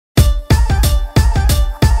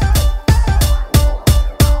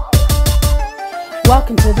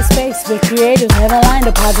Welcome to the space where creators have aligned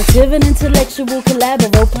a positive and intellectual collab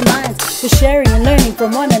of open minds. For sharing and learning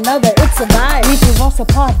from one another, it's a vibe. ReadswithRosa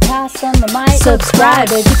podcast on the mic. Subscribe,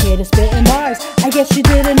 educator spitting bars. I guess you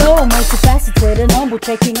didn't know I'm multifaceted and humble,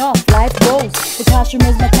 taking off life goals. The classroom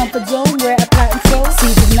is my comfort zone where I plant and sow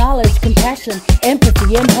seeds of knowledge, compassion,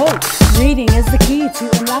 empathy, and hope. Reading is the key to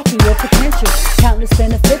unlocking your potential. Countless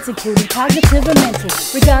benefits, including cognitive and mental.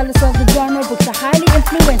 Regardless of the genre, books are highly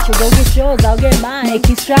influential. Go get yours, I'll get mine. Make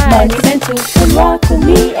you strive, monumental. Come rock with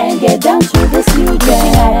me and get down to this new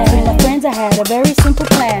jam. With my friends, I had a very simple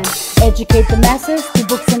plan: educate the masses through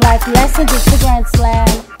books and life lessons. It's a grand slam.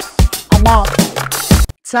 I'm out.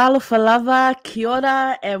 Talofa lava, kia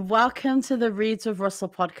ora, and welcome to the Reads with Rosa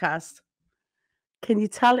podcast. Can you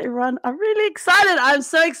tell everyone? I'm really excited. I'm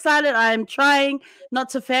so excited. I'm trying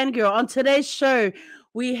not to fangirl. On today's show,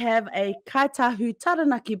 we have a Tahu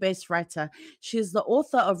Taranaki-based writer. She is the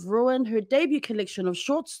author of Ruin, her debut collection of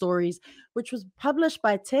short stories, which was published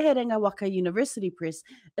by Te Herenga Waka University Press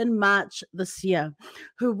in March this year.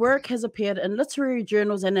 Her work has appeared in literary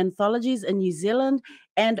journals and anthologies in New Zealand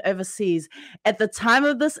and overseas. At the time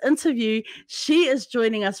of this interview, she is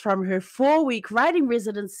joining us from her 4-week writing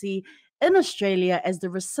residency in Australia as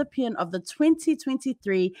the recipient of the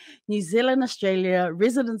 2023 New Zealand-Australia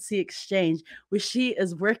Residency Exchange, where she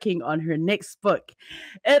is working on her next book.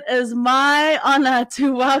 It is my honor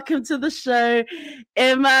to welcome to the show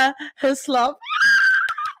Emma Hislop.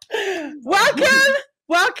 Welcome.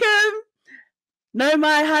 No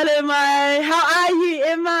mai, hello mai. How are you,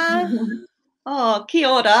 Emma? Oh, kia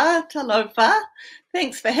ora, Talofa.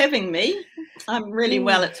 Thanks for having me. I'm really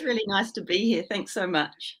well. It's really nice to be here. Thanks so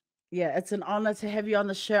much. Yeah, it's an honor to have you on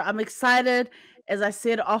the show. I'm excited. As I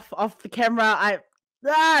said off the camera, I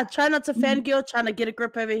try not to fangirl, trying to get a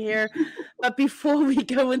grip over here. But before we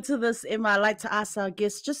go into this, Emma, I like to ask our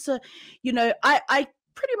guests just to, I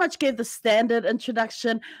pretty much gave the standard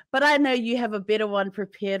introduction, but I know you have a better one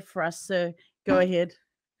prepared for us. So go ahead.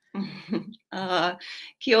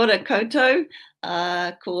 Kia ora koutou,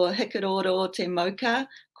 ko hikaroro te moka,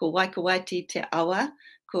 ko waikawaiti te awa,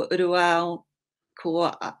 ko uruao,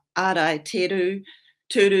 ko arai teru,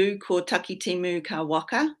 turu, ko takitimu ka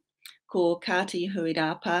waka, ko kati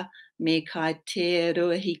huirapa, me kai te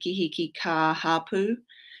ruahiki ka hapu,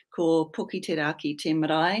 ko poki te raki te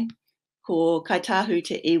marae, ko kai tahu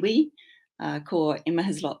te iwi, ko Emma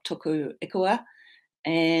Hislop toku ikua.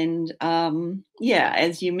 And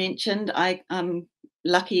as you mentioned, I'm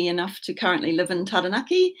lucky enough to currently live in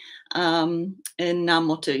Taranaki, in Ngā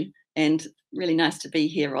Motu, and really nice to be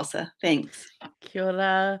here, Rosa. Thanks. Kia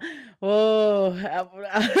ora. Whoa.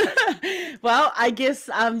 Well, I guess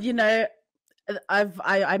I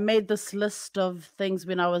made this list of things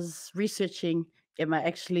when I was researching Emma,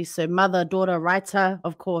 actually. So mother, daughter, writer,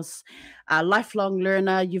 of course, lifelong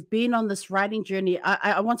learner. You've been on this writing journey.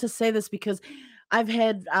 I want to say this because I've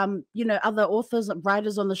had other authors,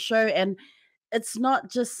 writers on the show, and it's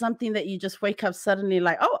not just something that you just wake up suddenly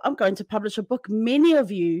like, oh, I'm going to publish a book. Many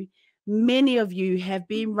of you have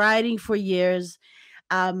been writing for years,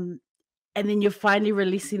 and then you're finally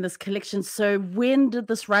releasing this collection. So when did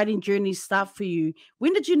this writing journey start for you?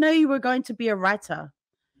 When did you know you were going to be a writer?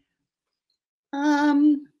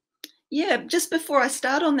 Just before I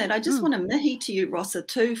start on that, I just want to mihi to you, Rosa,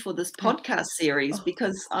 too, for this podcast series,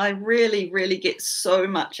 because I really, really get so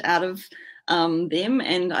much out of them,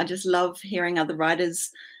 and I just love hearing other writers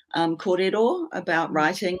kōrero about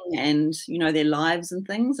writing and their lives and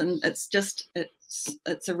things, and it's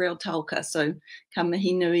a real tauka. So ka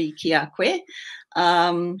mihi nui ki a koe.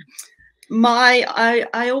 I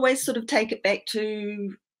always sort of take it back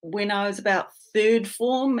to when I was about third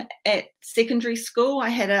form at secondary school. I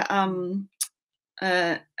had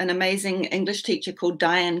an amazing English teacher called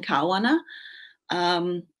Diane Kawana,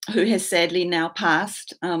 who has sadly now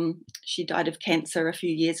passed. She died of cancer a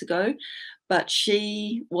few years ago, but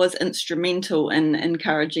she was instrumental in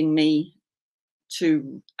encouraging me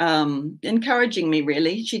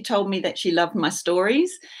really. She told me that she loved my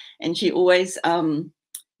stories, and she always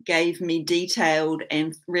gave me detailed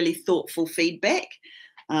and really thoughtful feedback.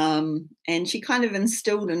 And she kind of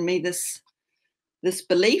instilled in me this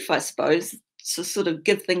belief, I suppose, to sort of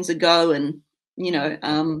give things a go. And,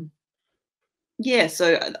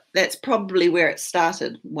 so that's probably where it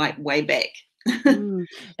started, way back. And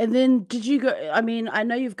then did you go, I mean, I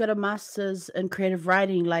know you've got a master's in creative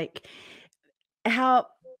writing, like how,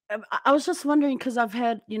 I was just wondering, because I've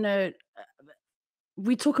had,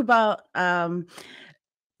 we talk about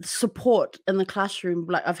support in the classroom.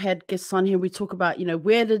 Like I've had guests on here, we talk about,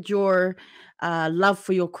 where did your love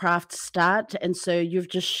for your craft start? And so you've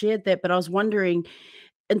just shared that, but I was wondering,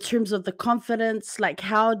 in terms of the confidence, like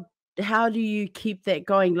how do you keep that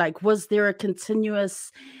going? Like, was there a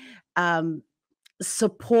continuous um,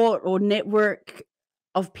 support or network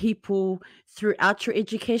of people throughout your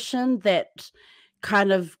education that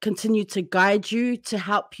kind of continue to guide you to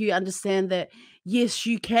help you understand that yes,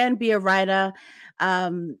 you can be a writer,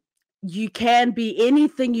 um, you can be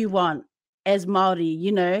anything you want as Maori,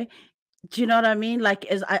 you know? Do you know what I mean? Like,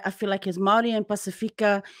 as I feel like as Maori and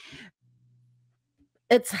Pacifica,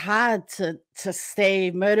 it's hard to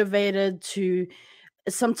stay motivated. To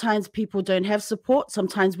sometimes people don't have support,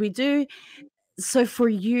 sometimes we do. So for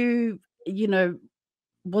you, you know,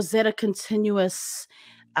 was that a continuous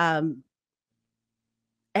um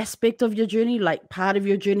aspect of your journey, like part of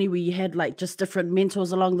your journey where you had like just different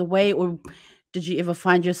mentors along the way, or did you ever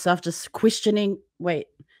find yourself just questioning, wait,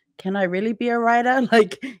 can I really be a writer?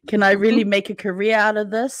 Like, can I really make a career out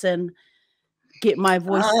of this and get my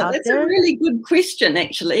voice out That's a there? really good question,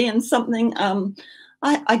 actually, and something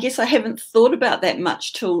I guess I haven't thought about that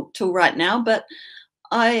much till right now. But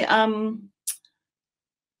I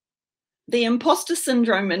the imposter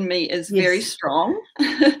syndrome in me is very Yes, strong.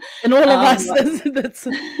 and all of um, us. That's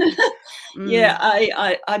yeah,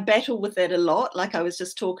 mm, I battle with that a lot. Like I was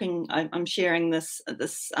just talking, I'm sharing this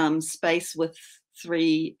space with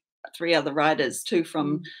three other writers, two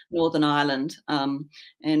from mm, Northern Ireland,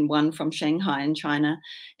 and one from Shanghai in China,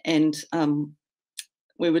 and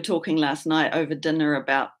we were talking last night over dinner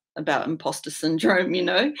about imposter syndrome, you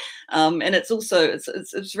know, and it's also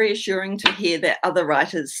it's reassuring to hear that other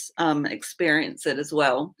writers experience it as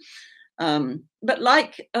well. But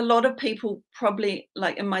like a lot of people, probably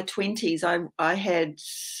like in my 20s, I had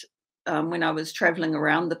when I was traveling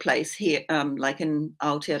around the place here, like in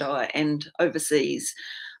Aotearoa and overseas,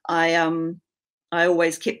 I I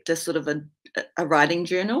always kept a sort of a writing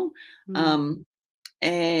journal, mm, um,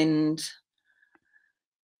 and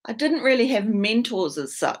I didn't really have mentors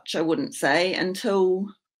as such, I wouldn't say, until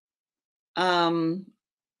um,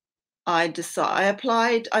 I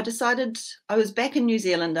decided I was back in New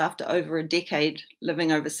Zealand after over a decade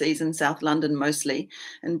living overseas in South London, mostly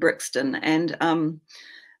in Brixton, and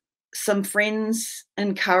some friends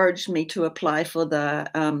encouraged me to apply for the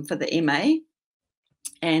MA,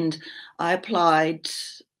 and I applied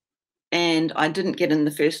and I didn't get in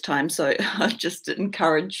the first time. So I just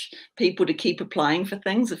encourage people to keep applying for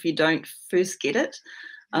things if you don't first get it.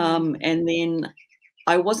 mm, And then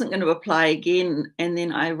I wasn't going to apply again. And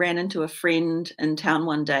then I ran into a friend in town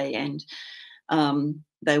one day, and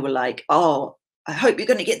they were like, "Oh, I hope you're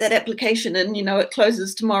going to get that application in. You know, it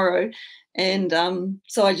closes tomorrow." And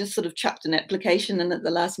so I just sort of chucked an application in at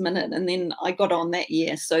the last minute, and then I got on that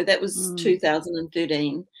year. So that was mm,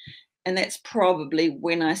 2013, and that's probably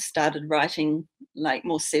when I started writing like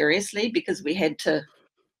more seriously, because we had to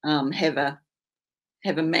have a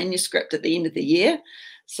manuscript at the end of the year.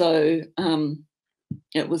 So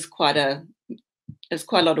it was quite a there's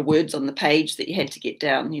quite a lot of words on the page that you had to get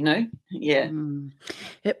down, you know? Yeah. mm.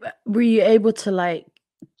 Were you able to like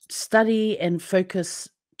study and focus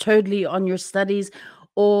totally on your studies,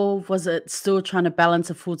 or was it still trying to balance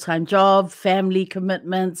a full-time job, family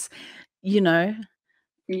commitments, you know?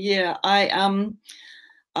 Yeah, I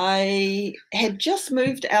had just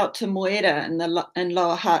moved out to Moera in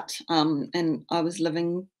Lower Hutt, and I was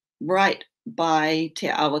living right by Te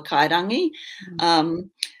Awa Kairangi, Mm,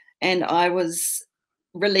 um, and I was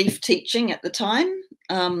relief teaching at the time.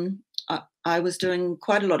 I was doing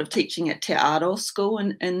quite a lot of teaching at Te Aro School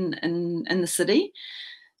in the city,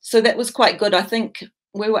 so that was quite good. I think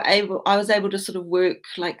I was able to sort of work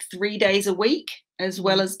like 3 days a week as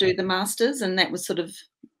well mm, as do the masters, and that was sort of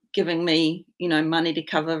giving me, you know, money to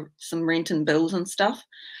cover some rent and bills and stuff.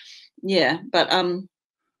 Yeah, but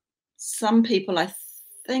some people, I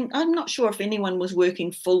think, I'm not sure if anyone was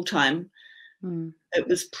working full time. mm. It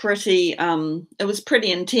was pretty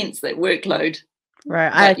intense, that workload,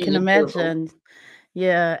 Right, I but you can know, doable. imagine.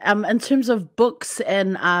 Yeah, in terms of books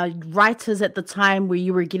and, writers at the time where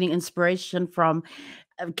you were getting inspiration from,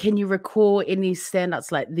 can you recall any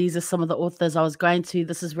standouts, like, "These are some of the authors I was going to,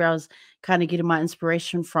 this is where I was kinda getting my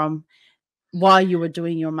inspiration from," while you were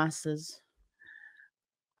doing your masters?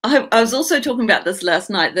 I was also talking about this last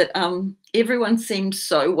night, that everyone seemed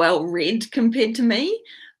so well read compared to me,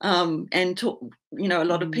 and you know, a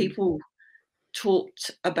lot of Mm, people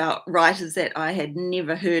talked about writers that I had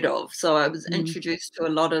never heard of. So I was mm, introduced to a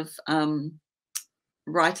lot of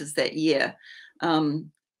writers that year,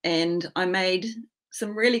 um, and I made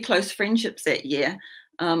some really close friendships that year.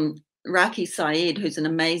 Um, Raki Syed, who's an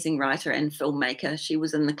amazing writer and filmmaker, she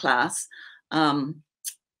was in the class,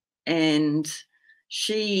 and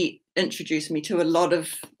she introduced me to a lot of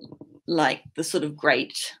like the sort of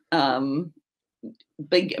great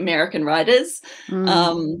big American writers.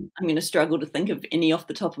 I'm going to struggle to think of any off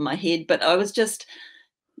the top of my head, but I was just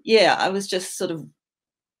sort of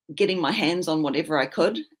getting my hands on whatever I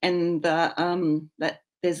could, and that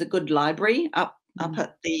there's a good library up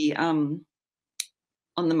at the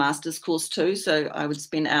on the master's course too. So I would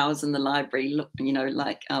spend hours in the library,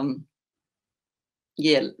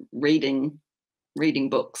 reading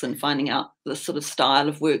books and finding out the sort of style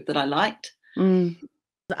of work that I liked.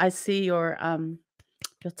 I see your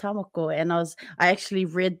tamoko, and I actually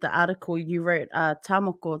read the article you wrote,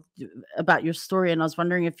 tamoko, about your story, and I was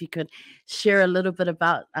wondering if you could share a little bit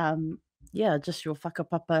about just your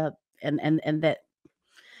whakapapa and that.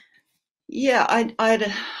 Yeah,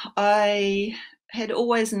 I had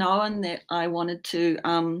always known that I wanted to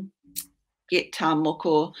get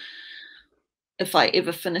tamoko if I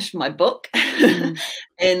ever finished my book.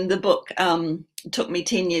 And the book took me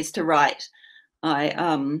 10 years to write.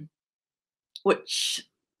 Which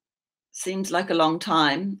seems like a long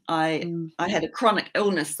time. I had a chronic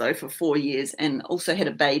illness though for 4 years, and also had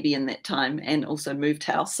a baby in that time, and also moved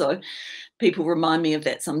house. So people remind me of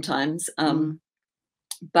that sometimes.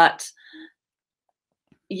 But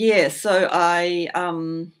yeah, so I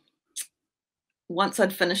once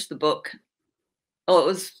I'd finished the book,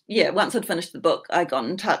 once I'd finished the book, I got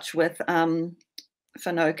in touch with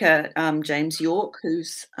whanauka James York,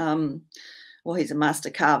 who's he's a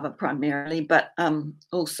master carver primarily, but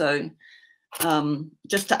also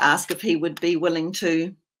just to ask if he would be willing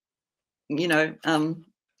to,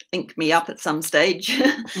 ink me up at some stage.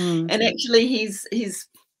 And actually he's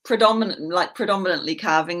predominantly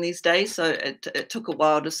carving these days. So it took a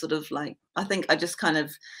while to sort of I think I just kind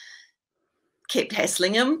of kept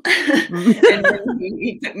hassling him. And then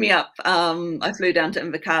he picked me up. I flew down to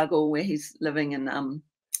Invercargill where he's living, and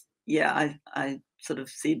I sort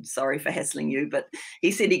of said, sorry for hassling you, but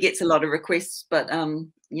he said he gets a lot of requests, but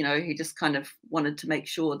he just kind of wanted to make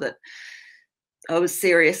sure that I was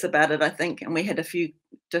serious about it, I think. And we had a few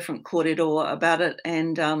different kōrero about it,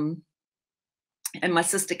 and my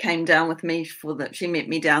sister came down with me she met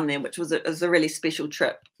me down there, which was a really special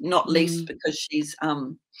trip, not least because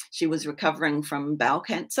she was recovering from bowel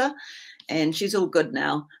cancer, and she's all good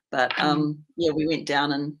now. But we went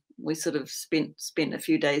down and we sort of spent a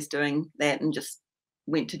few days doing that, and just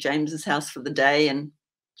went to James's house for the day and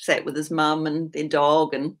sat with his mum and their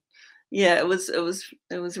dog, and it was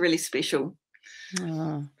really special.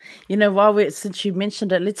 Since you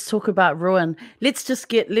mentioned it, let's talk about Ruin. Let's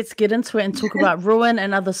get into it and talk about Ruin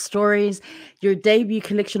and other stories, your debut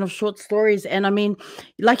collection of short stories. And I mean,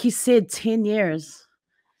 like you said, 10 years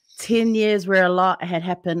where a lot had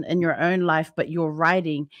happened in your own life, but you're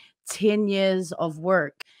writing 10 years of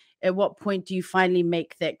work. At what point do you finally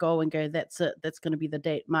make that goal and go, that's it, that's going to be the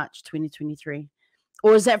date, March 2023?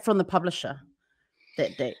 Or is that from the publisher,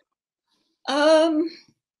 that date?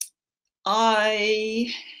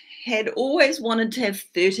 I had always wanted to have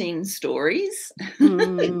 13 stories.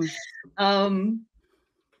 Only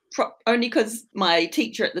because my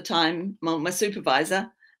teacher at the time, my supervisor,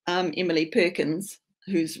 Emily Perkins,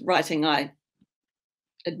 whose writing I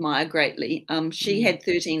admire greatly, she had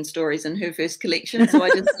 13 stories in her first collection, so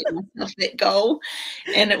I just set myself that goal.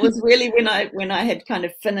 And it was really when I had kind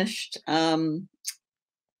of finished, I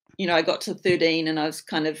got to 13 and I was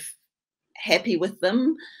kind of happy with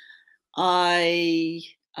them. That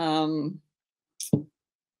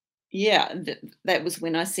was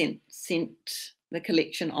when I sent the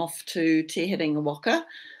collection off to Te Herenga Waka.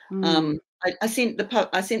 I sent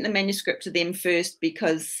the manuscript to them first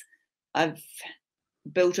because I've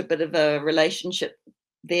built a bit of a relationship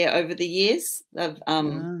there over the years. They've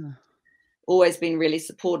always been really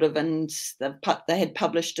supportive, and they had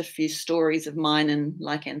published a few stories of mine in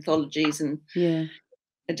anthologies and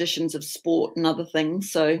editions of sport and other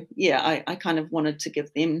things. So I kind of wanted to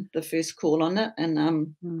give them the first call on it,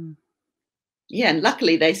 and and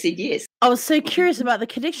luckily they said yes. I was so curious about the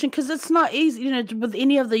connection because it's not easy, with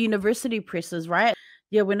any of the university presses, right?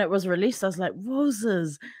 Yeah, when it was released, I was like,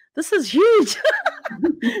 Roses, this is huge.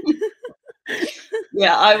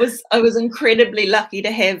 I was incredibly lucky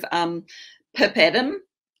to have Pip Adam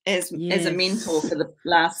as a mentor for the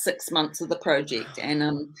last 6 months of the project,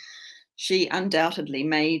 and she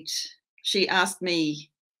undoubtedly she asked me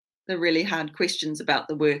the really hard questions about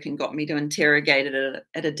the work and got me to interrogate it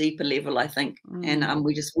at a deeper level, I think. And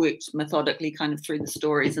we just worked methodically kind of through the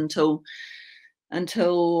stories until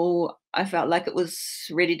I felt like it was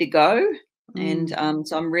ready to go. And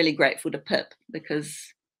so I'm really grateful to Pip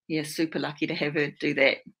because super lucky to have her do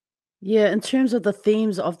that. Yeah, in terms of the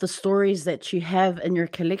themes of the stories that you have in your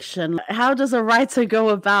collection, how does a writer go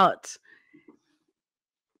about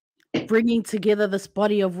bringing together this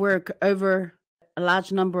body of work over a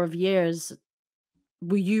large number of years?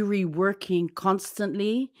 Were you reworking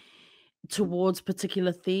constantly towards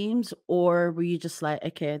particular themes, or were you just like,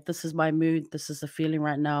 okay, this is my mood, this is the feeling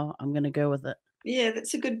right now, I'm going to go with it? Yeah,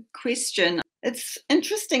 that's a good question. It's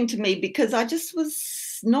interesting to me because I just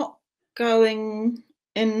was not going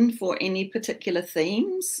in for any particular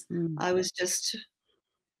themes. Mm. I was just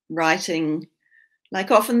writing.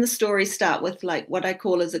 Like often the stories start with like what I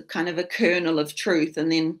call as a kind of a kernel of truth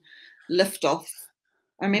and then lift off.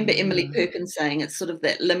 I remember Emily Mm. Perkins saying it's sort of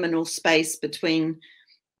that liminal space between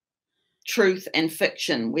truth and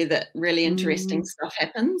fiction where that really interesting Mm. stuff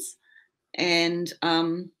happens. And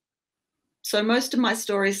so most of my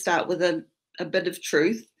stories start with a bit of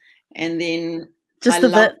truth, and then I Just a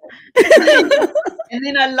love bit. and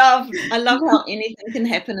then I love how anything can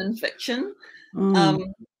happen in fiction. Um,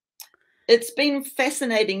 Mm. it's been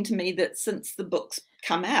fascinating to me that since the book's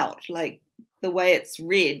come out, like the way it's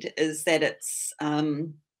read is that it's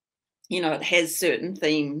it has certain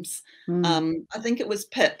themes. Mm. I think it was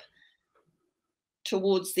Pip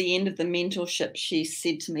towards the end of the mentorship, she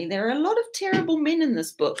said to me, "There are a lot of terrible men in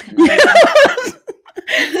this book," and I was like,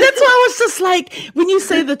 That's why I was just like, when you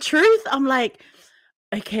say the truth, I'm like,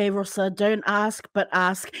 okay, Rosa, don't ask, but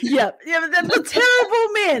ask. Yeah, yeah, the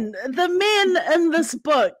terrible men, the men in this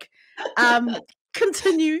book.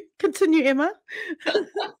 Continue, Emma.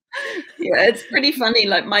 Yeah, it's pretty funny.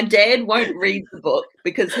 Like my dad won't read the book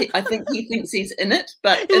because I think he thinks he's in it,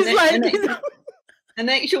 but He's like, in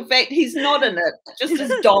actual fact, he's not in it. Just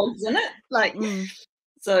his dog's in it. Like, mm,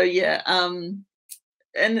 so yeah.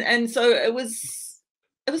 And so it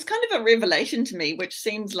was kind of a revelation to me, which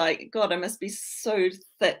seems like God, I must be so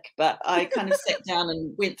thick. But I kind of sat down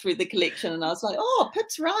and went through the collection, and I was like, oh,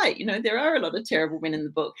 Pitt's right. There are a lot of terrible men in the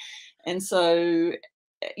book, and so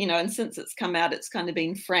and since it's come out, it's kind of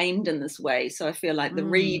been framed in this way. So I feel like the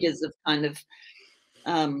mm. readers have kind of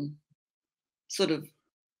sort of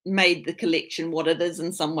made the collection what it is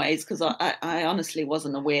in some ways, because I honestly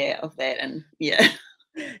wasn't aware of that. And yeah.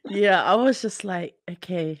 Yeah, I was just like,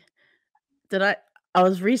 okay, did I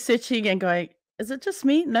was researching and going, is it just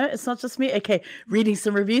me? No, it's not just me. Okay, reading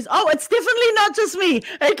some reviews. Oh, it's definitely not just me.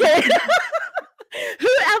 Okay. Who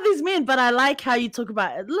are these men? But I like how you talk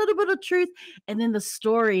about a little bit of truth and then the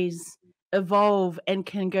stories evolve and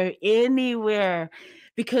can go anywhere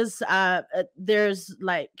because there's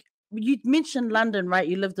like you mentioned London, right?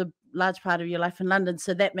 You lived a large part of your life in London,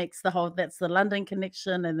 so that makes that's the London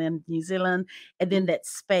connection, and then New Zealand, and then that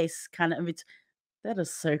space kind of that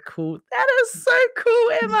is so cool. That is so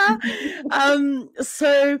cool, Emma.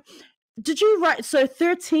 So did you write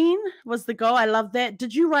 13 was the goal? I love that.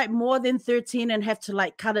 Did you write more than 13 and have to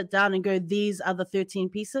like cut it down and go, these are the 13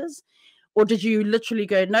 pieces? Or did you literally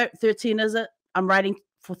go, no, 13 is it? I'm writing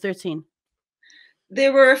for 13.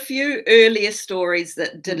 There were a few earlier stories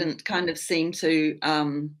that Mm. didn't kind of seem to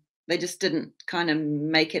they just didn't kind of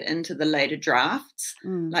make it into the later drafts.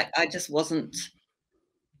 Mm. Like I just wasn't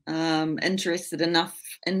interested enough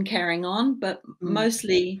in carrying on, but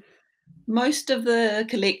Mm. most of the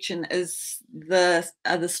collection is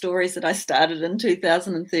are the stories that I started in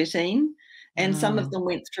 2013, and some of Wow. them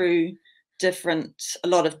went through a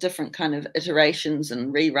lot of different kind of iterations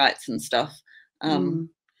and rewrites and stuff. Mm.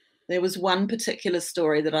 There was one particular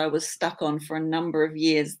story that I was stuck on for a number of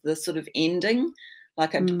years, the sort of ending.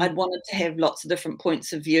 Like Mm. I'd wanted to have lots of different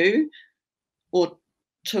points of view, or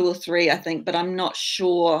two or three, I think, but I'm not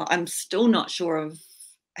sure. I'm still not sure of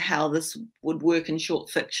how this would work in short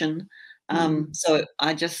fiction. Mm. So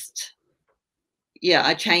I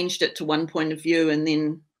changed it to one point of view, and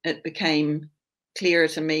then it became clearer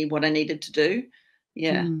to me what I needed to do.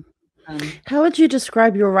 Yeah. Mm. Um, How would you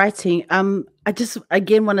describe your writing? I just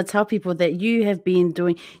again want to tell people that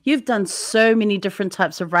you've done so many different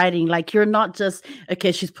types of writing. Like you're not just,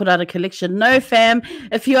 okay, she's put out a collection. No, fam.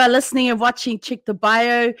 If you are listening and watching, check the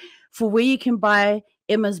bio for where you can buy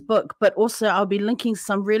Emma's book. But also I'll be linking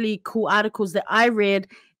some really cool articles that I read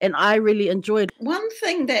and I really enjoyed. One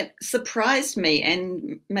thing that surprised me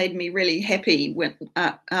and made me really happy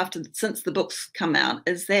since the book's come out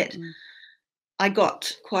is that Mm. I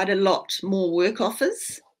got quite a lot more work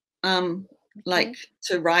offers, like Okay.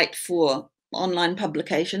 to write for online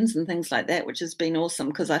publications and things like that, which has been awesome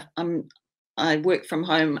because I work from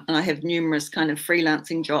home and I have numerous kind of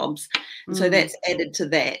freelancing jobs, and so Mm. that's added to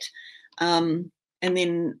that. And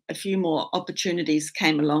then a few more opportunities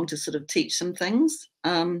came along to sort of teach some things,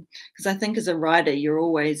 because I think as a writer you're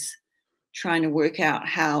always trying to work out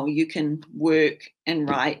how you can work and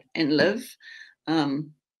write and live.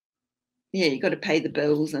 Yeah, you got to pay the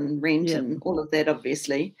bills and rent Yep. and all of that,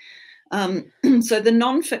 obviously. So the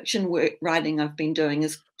nonfiction work writing I've been doing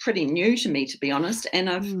is pretty new to me, to be honest, and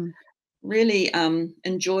I've really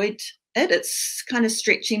enjoyed it. It's kind of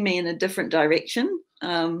stretching me in a different direction.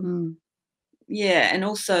 Yeah, and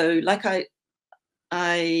also like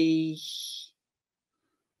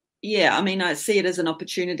yeah, I mean, I see it as an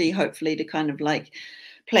opportunity, hopefully, to kind of like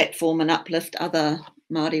platform and uplift other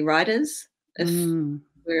Māori writers if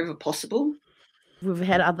wherever possible. We've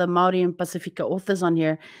had other Māori and Pasifika authors on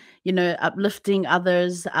here, you know, uplifting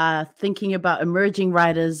others, thinking about emerging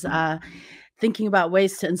writers, thinking about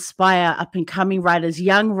ways to inspire up and coming writers,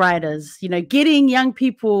 young writers, you know, getting young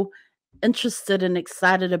people interested and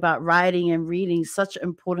excited about writing and reading, such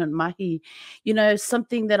important mahi. You know,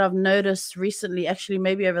 something that I've noticed recently, actually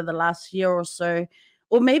maybe over the last year or so,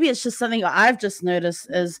 or maybe it's just something I've just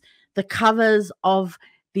noticed, is the covers of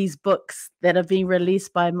these books that are being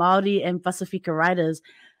released by Māori and Pasifika writers.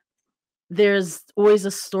 There's always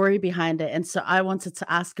a story behind it. And so I wanted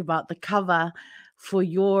to ask about the cover for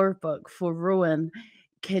your book, for Ruin.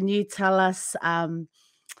 Can you tell us,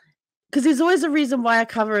 because there's always a reason why a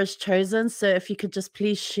cover is chosen. So if you could just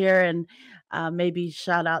please share and maybe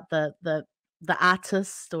shout out the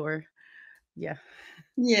artist, or yeah.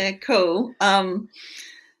 Yeah, cool. I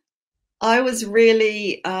was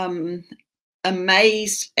really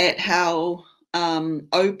amazed at how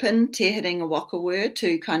open Te Herenga Waka were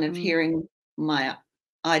to kind of hearing my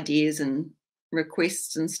ideas and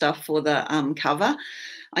requests and stuff for the cover.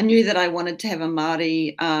 I knew that I wanted to have a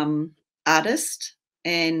Māori artist,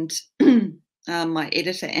 and my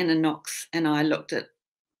editor Anna Knox and I looked at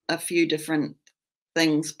a few different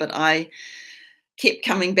things, but I kept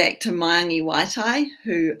coming back to Maangi Waitai,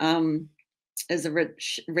 who is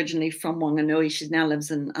originally from Wanganui. She now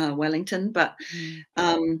lives in Wellington, but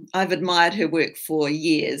I've admired her work for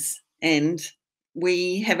years, and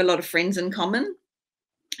we have a lot of friends in common.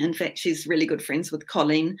 In fact, she's really good friends with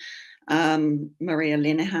Colleen Maria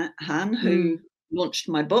Lenehan, who launched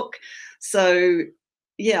my book. So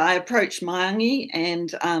yeah, I approached Maangi,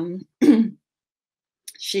 and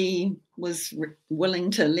she was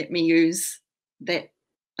willing to let me use that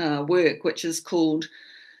work, which is called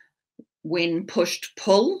When Pushed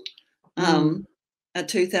Pull, a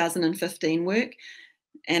 2015 work,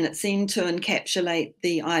 and it seemed to encapsulate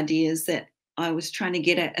the ideas that I was trying to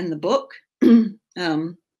get at in the book.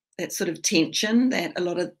 That sort of tension that a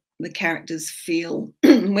lot of the characters feel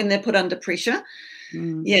when they're put under pressure.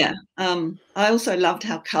 Yeah. I also loved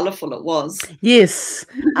how colourful it was. Yes,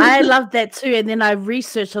 I loved that too. And then I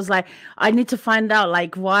researched. I was like, I need to find out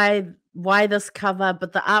like why this cover,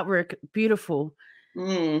 but the artwork, beautiful.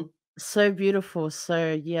 So beautiful.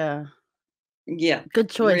 So yeah, good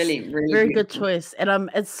choice. Really, really very beautiful. Good choice.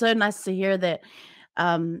 And it's so nice to hear that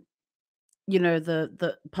you know,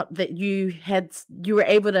 that you were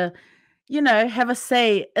able to, you know, have a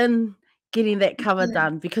say in getting that cover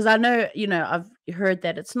done, because I know, you know, I've heard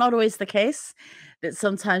that it's not always the case, that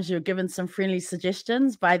sometimes you're given some friendly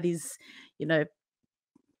suggestions by these, you know,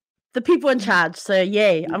 the people in charge. So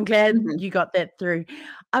yay, I'm glad you got that through.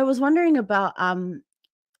 I was wondering about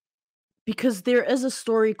because there is a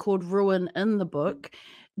story called Ruin in the book.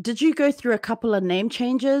 Did you go through a couple of name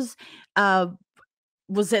changes?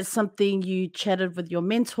 Was that something you chatted with your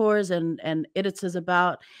mentors and editors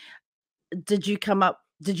about? Did you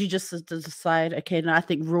just decide, okay, no, I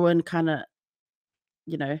think Ruin kind of,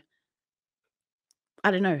 you know,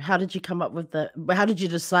 I don't know. How did you come up with how did you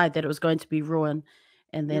decide that it was going to be Ruin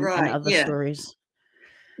and then and Right, other stories?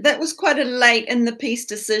 That was quite a late in the piece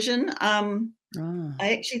decision. I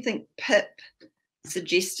actually think Pip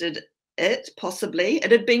suggested it, possibly.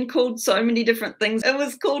 It had been called so many different things. It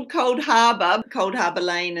was called Cold Harbour. Cold Harbour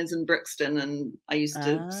Lane is in Brixton, and I used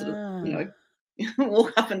to sort of, you know,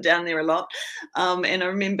 walk up and down there a lot. And I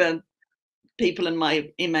remember people in my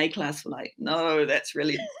MA class were like, no, that's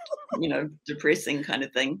really, you know, depressing kind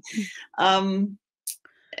of thing.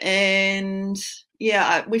 And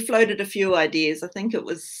yeah, we floated a few ideas. I think it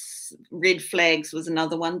was Red Flags was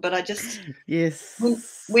another one, but I just,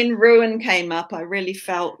 when Ruin came up, I really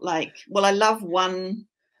felt like, well, I love one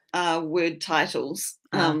word titles,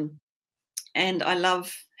 and I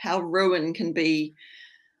love how Ruin can be,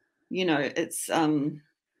 you know, it's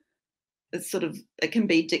sort of, it can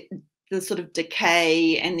be the sort of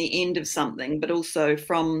decay and the end of something, but also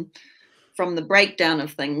from the breakdown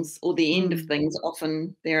of things or the end of things,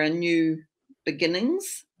 often there are new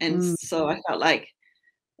beginnings. And so I felt like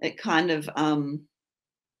it kind of,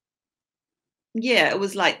 yeah, it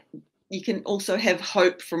was like you can also have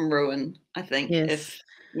hope from ruin, I think. Yes.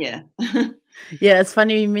 Yeah. Yeah, it's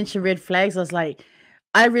funny you mentioned red flags. I was like,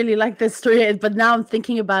 I really like this story, but now I'm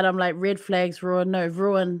thinking about it, I'm like, red flags, ruin, no,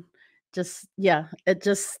 ruin. Just, yeah, it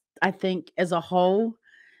just, I think as a whole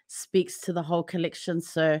speaks to the whole collection.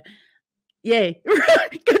 So, yeah,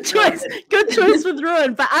 good Oh, choice. Good choice with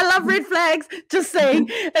ruin. But I love red flags. Just saying.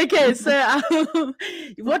 Okay, so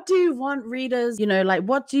what do you want readers, like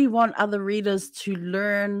what do you want other readers to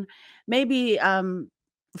learn? Maybe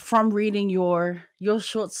from reading your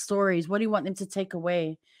short stories. What do you want them to take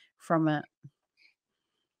away from it?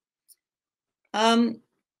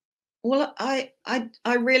 Well, I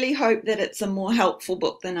really hope that it's a more helpful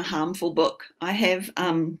book than a harmful book. I have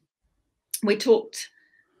we talked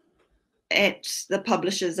at the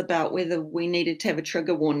publishers about whether we needed to have a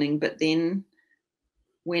trigger warning, but then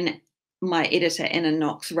when my editor Anna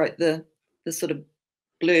Knox wrote the sort of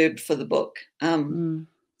blurb for the book,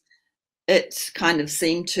 it kind of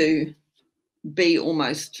seemed to be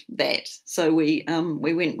almost that. So we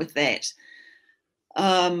went with that.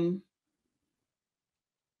 I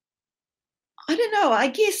don't know. I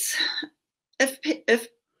guess if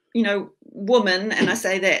woman, and I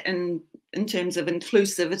say that in terms of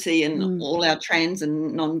inclusivity and all our trans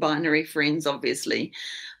and non-binary friends, obviously,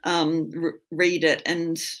 read it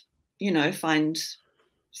and find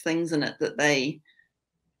things in it that they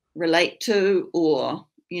relate to or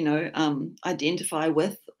identify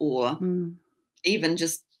with, or even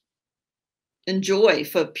just enjoy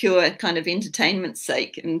for pure kind of entertainment's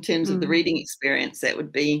sake in terms of the reading experience, that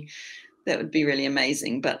would be really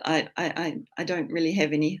amazing. But I don't really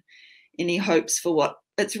have any hopes for what.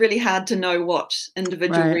 It's really hard to know what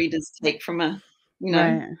individual readers take from a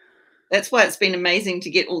that's why it's been amazing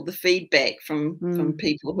to get all the feedback from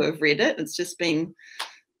people who have read it. It's just been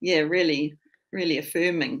really, really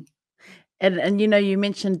affirming. And you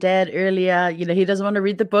mentioned Dad earlier, he doesn't want to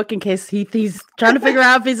read the book in case he's trying to figure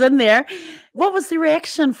out if he's in there. What was the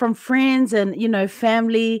reaction from friends and,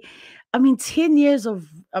 family? I mean, 10 years of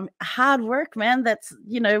hard work, man. That's,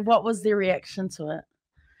 what was their reaction to it?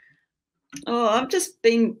 Oh, I've just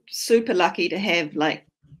been super lucky to have like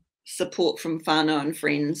support from whanau and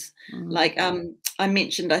friends. Like I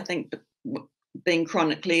mentioned, I think being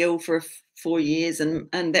chronically ill for 4 years, and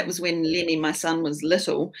that was when Lenny, my son, was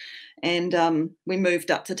little, and we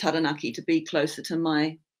moved up to Taranaki to be closer to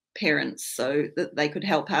my parents so that they could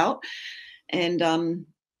help out. And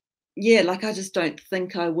like I just don't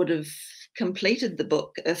think I would have completed the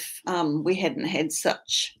book if we hadn't had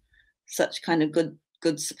such kind of good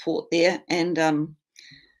support there. And I'm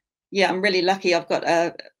really lucky. I've got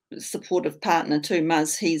a supportive partner too,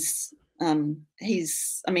 Muzz. He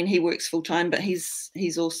works full time, but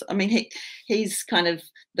he's also, he's kind of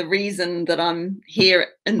the reason that I'm here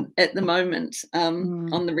at the moment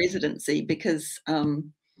on the residency, because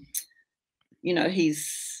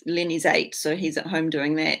Lenny's 8, so he's at home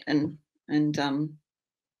doing that, and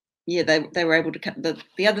they were able to.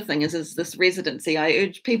 The other thing is this residency. I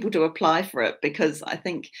urge people to apply for it because I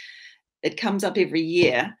think it comes up every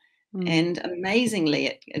year. And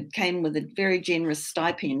amazingly, it came with a very generous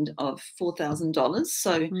stipend of $4,000.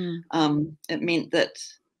 So it meant that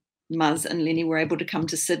Muzz and Lenny were able to come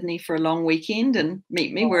to Sydney for a long weekend and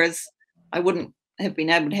meet me, whereas I wouldn't have been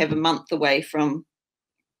able to have a month away from,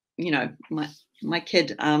 my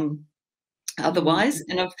kid otherwise.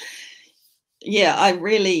 And I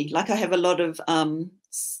really, like, I have a lot of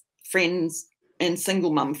friends and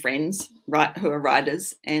single mum friends, who are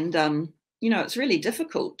writers, and it's really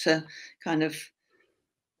difficult to kind of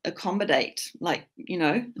accommodate, like,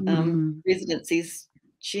 residencies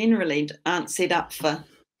generally aren't set up for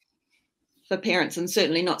parents, and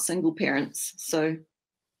certainly not single parents. So,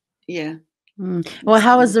 yeah. Well,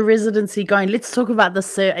 how is the residency going? Let's talk about this.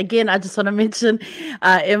 So again, I just want to mention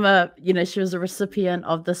Emma, she was a recipient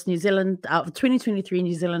of this New Zealand 2023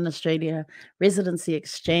 New Zealand Australia residency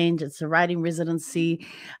exchange. It's a writing residency.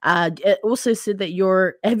 It also said that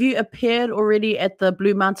have you appeared already at the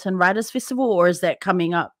Blue Mountain Writers Festival, or is that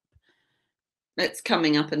coming up? It's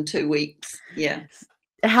coming up in 2 weeks. Yeah.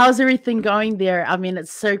 How's everything going there? I mean,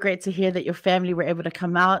 it's so great to hear that your family were able to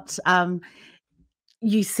come out.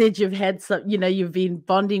 You said you've had some, you've been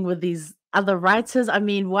bonding with these other writers. I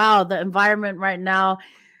mean, wow, the environment right now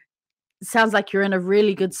sounds like you're in a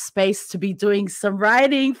really good space to be doing some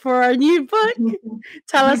writing for a new book.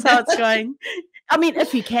 Tell us how it's going. I mean,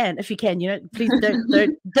 if you can, please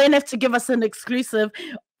don't have to give us an exclusive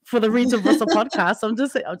for the ReadswithRosa podcast. I'm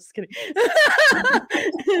just kidding.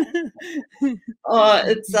 Oh,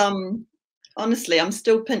 it's honestly, I'm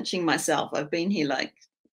still pinching myself. I've been here like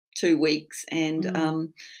 2 weeks,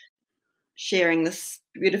 and sharing this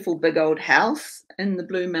beautiful big old house in the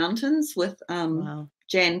Blue Mountains with Wow.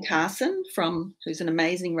 Jan Carson, who's an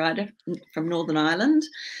amazing writer from Northern Ireland,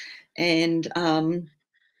 and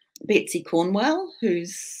Betsy Cornwell,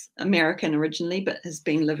 who's American originally but has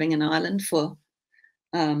been living in Ireland for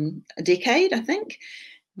a decade, I think,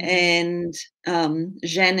 and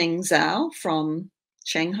Zhanning Zhao from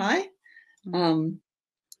Shanghai. And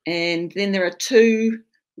then there are 2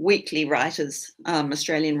 weekly writers,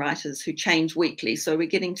 Australian writers, who change weekly. So we're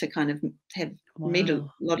getting to kind of meet a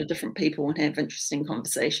lot of different people and have interesting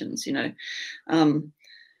conversations, you know. I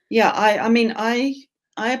mean, I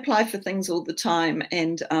apply for things all the time,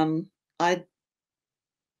 and I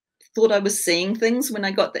thought I was seeing things when I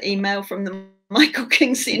got the email from the My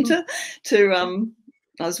Cooking Centre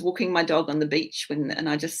I was walking my dog on the beach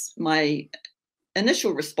my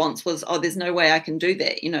initial response was, oh, there's no way I can do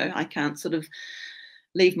that. You know, I can't sort of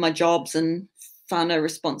leave my jobs and whanau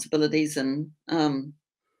responsibilities and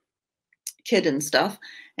kid and stuff.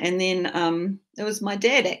 And then it was my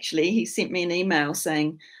dad, actually. He sent me an email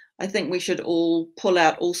saying, I think we should all pull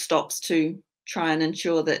out all stops to try and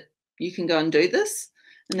ensure that you can go and do this.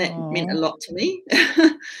 And that meant a lot to me.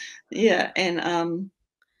 Yeah. And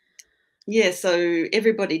so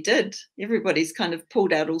everybody did. Everybody's kind of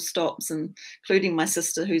pulled out all stops, including my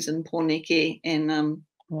sister who's in Pōneke, and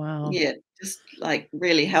yeah, just like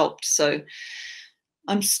really helped. So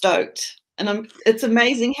I'm stoked, and it's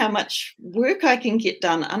amazing how much work I can get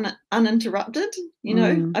done uninterrupted. You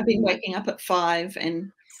know, I've been waking up at 5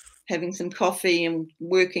 and having some coffee and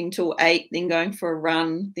working till 8, then going for a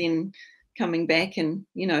run, then coming back, and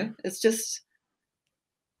you know, it's just.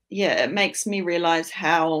 Yeah, it makes me realize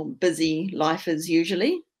how busy life is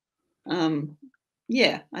usually.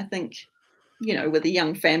 Yeah, I think, you know, with a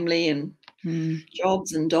young family and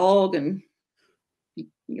jobs and dog and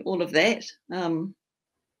all of that.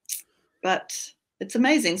 But it's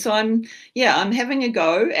amazing. So I'm having a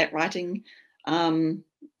go at writing the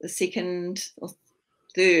second or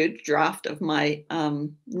third draft of my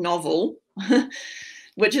novel.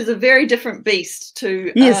 Which is a very different beast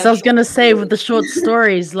to. Yes, I was going to say with the short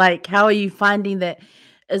stories, like, how are you finding that?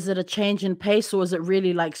 Is it a change in pace, or is it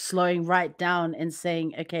really like slowing right down and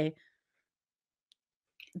saying, okay,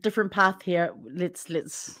 different path here. Let's,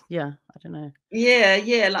 yeah, I don't know.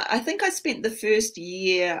 Yeah. Like, I think I spent the first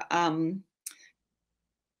year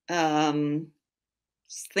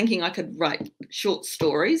thinking I could write short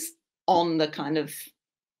stories on the kind of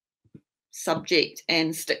subject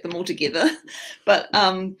and stick them all together, but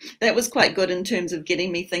that was quite good in terms of getting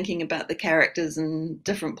me thinking about the characters and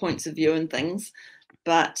different points of view and things.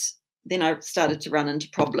 But then I started to run into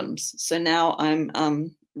problems, so now I'm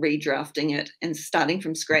redrafting it and starting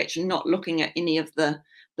from scratch and not looking at any of the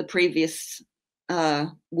previous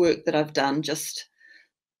work that I've done, just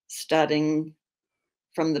starting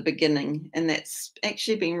from the beginning, and that's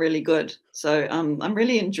actually been really good. So I'm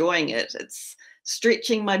really enjoying it. It's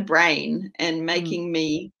stretching my brain and making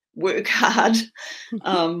me work hard.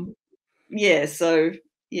 So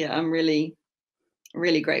I'm really,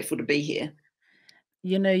 really grateful to be here.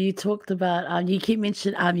 You know, you talked about you keep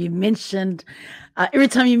mentioning you mentioned every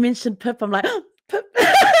time you mentioned Pip, I'm like, oh, Pip.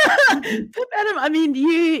 Pip Adam. I mean,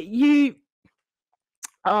 you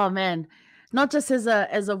oh man, not just as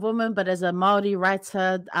a woman, but as a Maori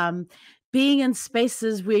writer, being in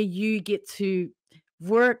spaces where you get to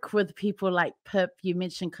work with people like Pip. You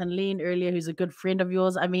mentioned Conleen earlier, who's a good friend of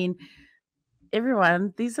yours. I mean,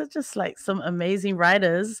 everyone, these are just like some amazing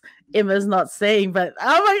writers. Emma's not saying, but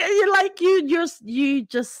oh my God,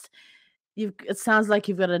 it sounds like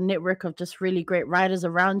you've got a network of just really great writers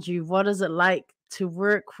around you. What is it like to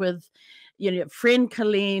work with, friend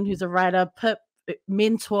Colleen, who's a writer, Pip,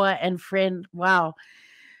 mentor and friend? Wow.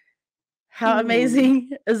 How amazing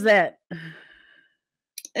is that?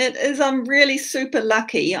 It is. I'm really super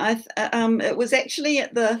lucky. It was actually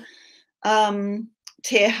at the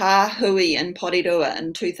Te Hui in Porirua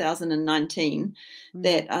in 2019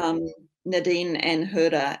 that Nadine and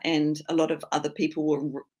Hura and a lot of other people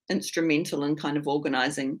were instrumental in kind of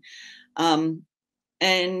organising. And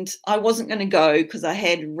I wasn't going to go because I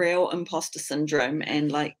had real imposter syndrome and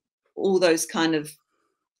like all those kind of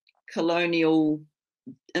colonial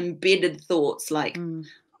embedded thoughts like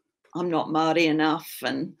I'm not Māori enough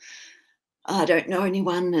and I don't know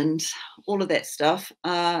anyone and all of that stuff.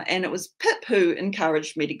 And it was Pip who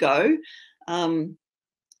encouraged me to go.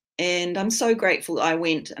 And I'm so grateful I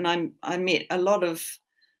went, and I met a lot of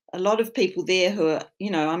people there who are,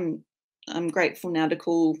 I'm grateful now to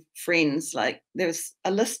call friends. Like there's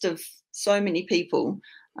a list of so many people,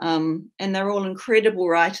 and they're all incredible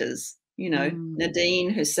writers.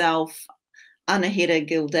 Nadine herself, Anahera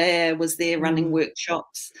Gildea was there running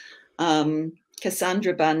workshops.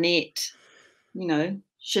 Cassandra Barnett, you know,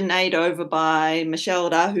 Sinead Overby, Michelle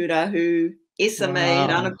Rahurahu, Esa May,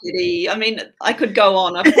 Ranapiri. I mean, I could go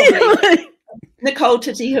on. I've probably Nicole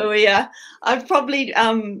Titihuia. I've probably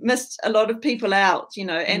missed a lot of people out, you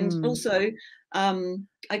know, and also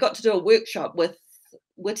I got to do a workshop with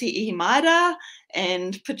Witi Ihimara,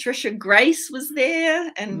 and Patricia Grace was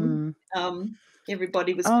there, and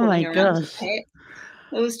everybody was pulling around to Pat.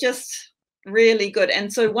 It was just really good.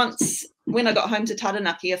 And so when I got home to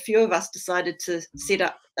Taranaki, a few of us decided to set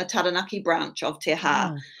up a Taranaki branch of Te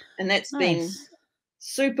Ha, and that's been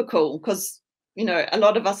super cool because, you know, a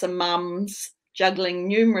lot of us are mums juggling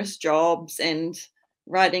numerous jobs and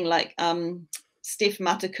writing, like Steph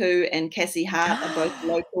Mataku and Cassie Hart are both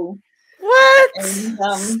local. What? And,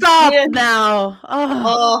 stop now.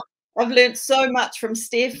 I've learned so much from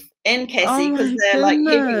Steph and Cassie because they're like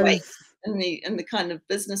heavyweights in the kind of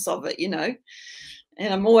business of it, you know.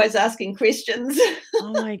 And I'm always asking questions.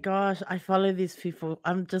 Oh my gosh, I follow these people.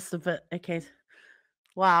 I'm just a bit okay.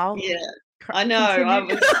 Wow. Yeah, I know.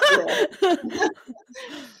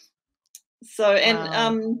 So,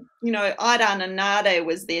 and you know, Aidan and Nade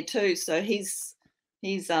was there too. So he's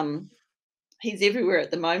everywhere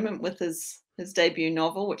at the moment with his debut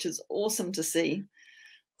novel, which is awesome to see.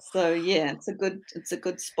 So yeah, it's a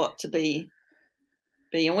good spot to be,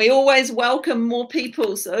 and we always welcome more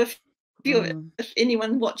people. So if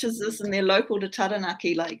anyone watches this and they're local to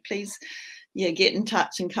Taranaki, like, please, get in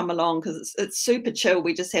touch and come along, because it's super chill.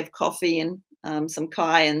 We just have coffee and some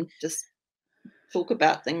kai and just talk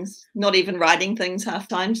about things, not even writing things half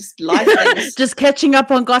time, just life things. Just catching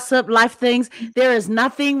up on gossip, life things. There is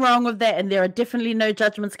nothing wrong with that, and there are definitely no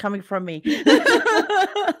judgments coming from me.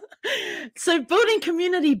 So building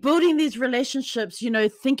community, building these relationships, you know,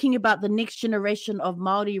 thinking about the next generation of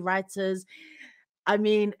Māori writers. I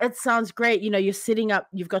mean, it sounds great. You know, you're setting up,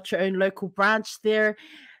 you've got your own local branch there.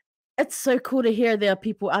 It's so cool to hear there are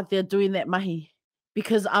people out there doing that mahi.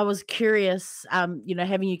 Because I was curious, you know,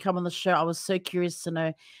 having you come on the show, I was so curious to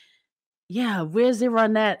know, where's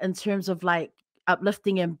everyone at in terms of like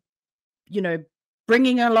uplifting and, you know,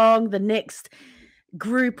 bringing along the next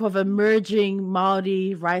group of emerging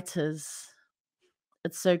Māori writers.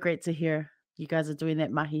 It's so great to hear you guys are doing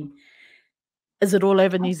that mahi. Is it all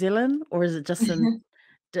over New Zealand, or is it just in?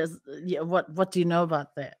 What do you know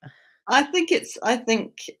about that? I think it's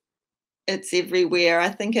everywhere. I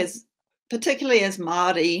think particularly as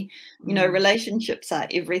Māori, you know, relationships are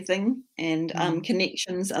everything, and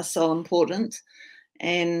connections are so important.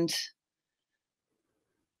 And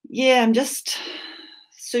I'm just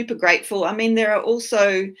super grateful. I mean, there are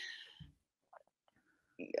also,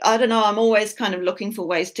 I don't know, I'm always kind of looking for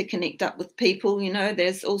ways to connect up with people, you know.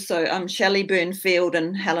 There's also Shelley Burnfield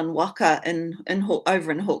and Helen Waka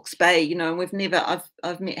over in Hawke's Bay, you know, and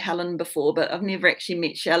I've met Helen before, but I've never actually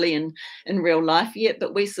met Shelley in real life yet,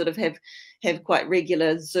 but we sort of have quite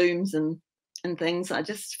regular Zooms and things. I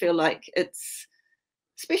just feel like it's,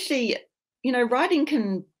 especially, you know, writing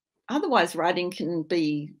can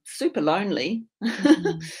be super lonely.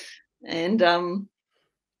 And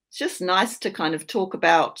it's just nice to kind of talk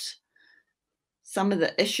about some of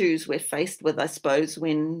the issues we're faced with, I suppose,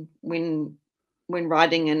 when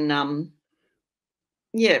writing, and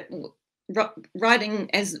writing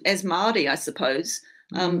as Māori, I suppose.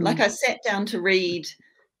 Like, I sat down to read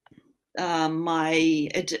my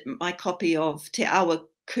copy of Te Awa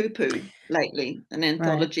Kupu lately, an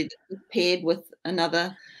anthology that was paired with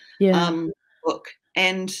another book,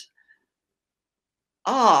 and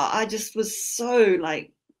I just was so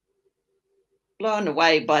like blown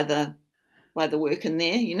away by the work in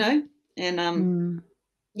there, you know, and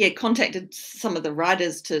contacted some of the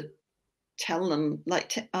writers to tell them,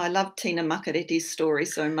 like, I love Tina Makarete's story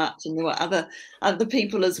so much, and there were other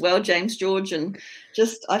people as well, James George, and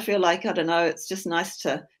just, I feel like, I don't know, it's just nice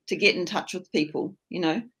to get in touch with people, you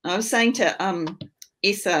know. I was saying to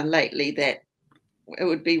Esa lately that it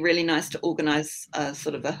would be really nice to organise a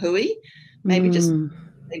sort of a hui, maybe just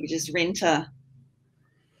rent a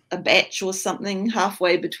batch or something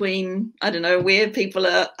halfway between, I don't know where people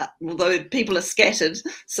are, although people are scattered.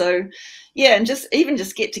 So and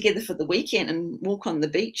just get together for the weekend and walk on the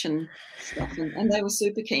beach and stuff. And they were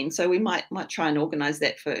super keen. So we might try and organise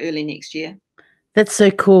that for early next year. That's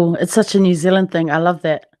so cool. It's such a New Zealand thing. I love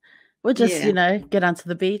that. We'll just, you know, get onto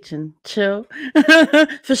the beach and chill.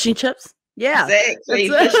 Fishing chips. Yeah, exactly.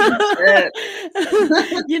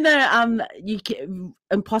 You know,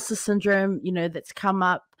 imposter syndrome, you know, that's come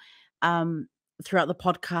up throughout the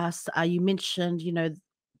podcast. You mentioned, you know,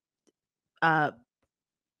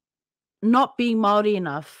 not being Māori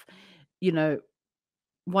enough, you know,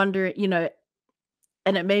 wondering,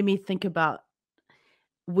 and it made me think about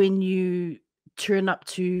when you turn up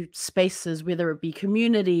to spaces, whether it be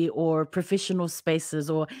community or professional spaces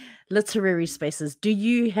or literary spaces, do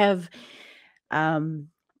you have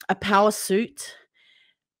a power suit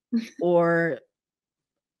or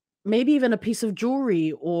maybe even a piece of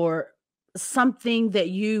jewelry or something that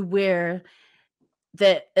you wear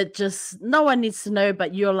that it just no one needs to know,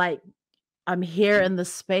 but you're like, I'm here in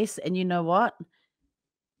this space, and you know what?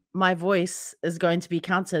 My voice is going to be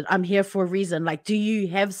counted. I'm here for a reason. Like, do you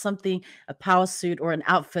have something, a power suit or an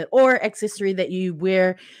outfit or accessory that you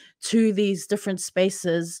wear to these different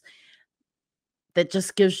spaces that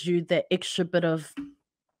just gives you that extra bit of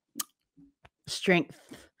strength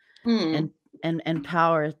Mm. and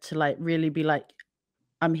power to like really be like,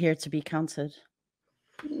 I'm here to be counted?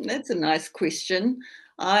 That's a nice question.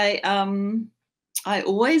 I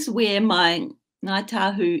always wear my Ngāi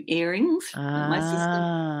Tahu earrings that my sister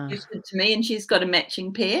Ah, gifted to me, and she's got a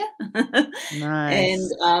matching pair. And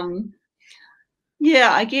nice.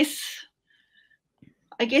 yeah, I guess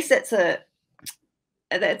that's a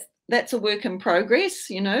work in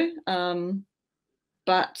progress,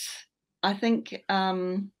 but I think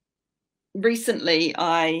recently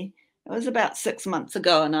it was about 6 months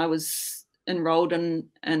ago, and I was enrolled in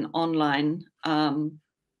an online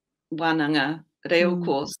wānanga reo Mm,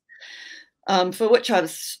 course, for which I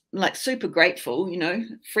was like super grateful,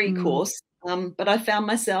 free mm, course. But I found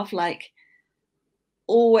myself like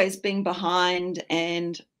always being behind,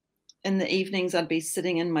 and in the evenings I'd be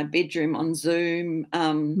sitting in my bedroom on Zoom,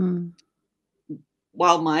 mm,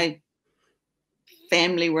 while my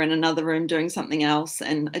family were in another room doing something else,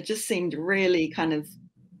 and it just seemed really kind of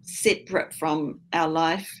separate from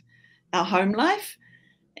our home life.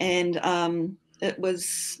 And it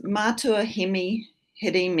was Matua Hemi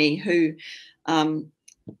Hirimi who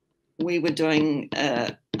we were doing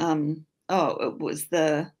it was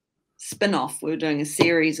the spin-off. We were doing a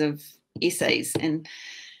series of essays, and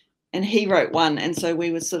he wrote one, and so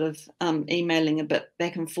we were sort of emailing a bit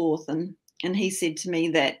back and forth, and he said to me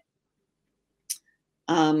that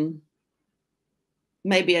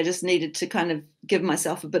maybe I just needed to kind of give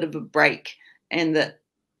myself a bit of a break, and that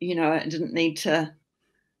I didn't need to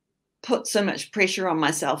put so much pressure on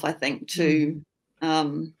myself, I think, to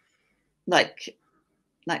like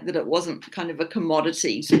that it wasn't kind of a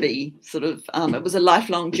commodity to be sort of it was a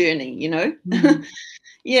lifelong journey. mm.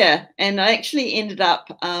 Yeah, and I actually ended up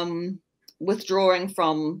withdrawing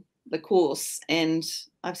from the course, and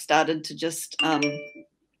I've started to just do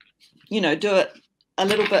it a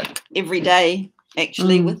little bit every day,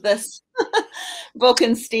 actually, Mm. with this book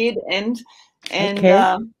instead, and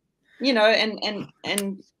Okay.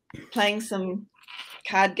 and playing some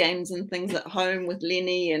card games and things at home with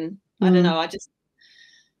Lenny, and I don't Mm. know, I just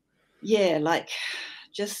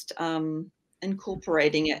just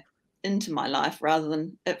incorporating it into my life rather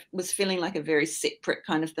than it was feeling like a very separate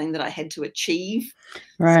kind of thing that I had to achieve.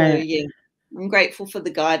 So Right. yeah, I'm grateful for the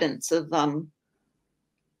guidance of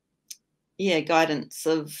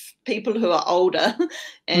people who are older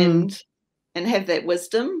Mm. and have that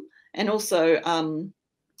wisdom, and also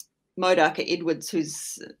Modaka Edwards,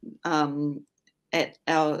 who's at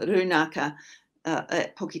our runaka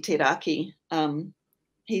at Pokiteraki.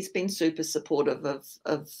 He's been super supportive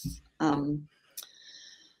of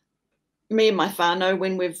me and my whanau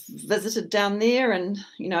when we've visited down there, and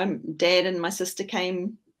Dad and my sister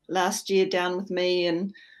came last year down with me,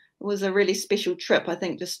 and it was a really special trip. I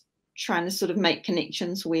think just trying to sort of make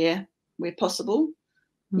connections where possible.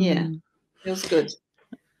 Yeah, Mm. feels good.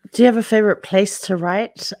 Do you have a favorite place to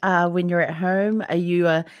write when you're at home? Are you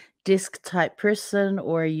a desk type person,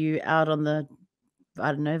 or are you out on the,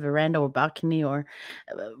 I don't know, veranda or balcony, or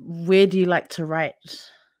where do you like to write?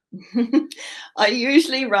 I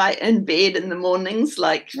usually write in bed in the mornings,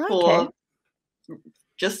 like Okay.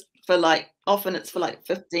 often it's for like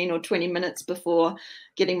 15 or 20 minutes before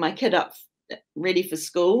getting my kid up ready for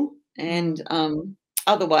school. And Mm.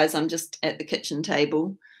 otherwise I'm just at the kitchen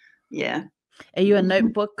table. Yeah. Are you a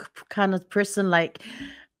notebook kind of person? Like,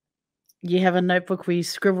 you have a notebook where you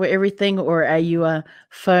scribble everything, or are you a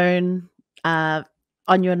phone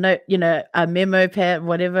on your note, a memo pad,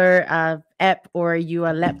 whatever app, or are you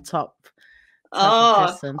a laptop type of Oh,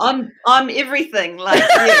 person? I'm everything. Like,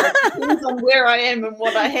 yeah, it depends on where I am and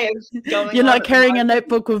what I have going You're on not at the carrying a moment.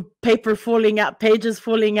 notebook with paper falling out, pages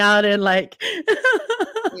falling out, and like.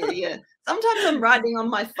 Yeah. Sometimes I'm writing on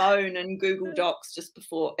my phone and Google Docs just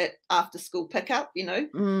before after school pickup, you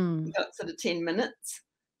Mm, got sort of 10 minutes.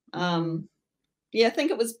 mm. Yeah, I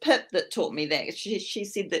think it was Pip that taught me that. She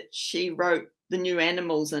said that she wrote the new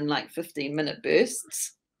animals in like 15-minute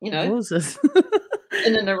bursts. you know, Roses.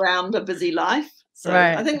 in and around a busy life. So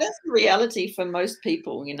I Right. think that's the reality for most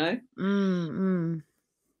people, you know. Mm.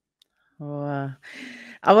 Wow.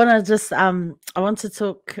 I want to just I want to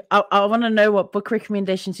talk I want to know what book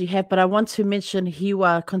recommendations you have, but I want to mention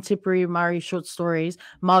Hiwa contemporary Maori short stories.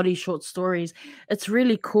 It's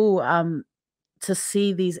really cool to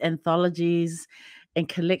see these anthologies and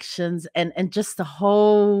collections and just the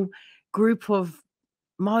whole group of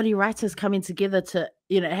Maori writers coming together to,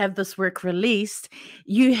 have this work released.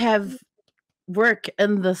 You have work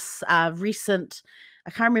in this recent,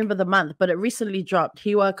 I can't remember the month, but it recently dropped,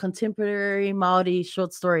 Hiwa Contemporary Maori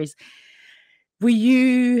Short Stories.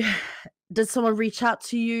 Did someone reach out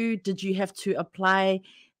to you? Did you have to apply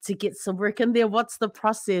to get some work in there? What's the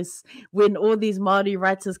process when all these Maori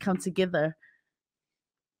writers come together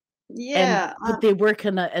and Yeah, put their work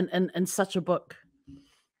in such a book?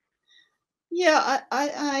 yeah.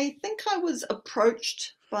 I think I was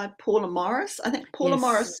approached by Paula Morris. I think Paula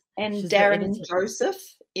Morris Yes, and she's the Darren editor. Joseph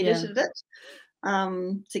Yeah. edited it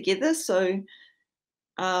together. So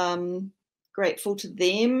grateful to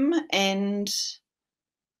them, and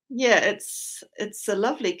yeah, it's a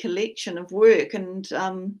lovely collection of work, and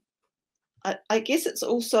I guess it's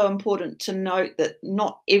also important to note that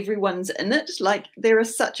not everyone's in it. Like, there are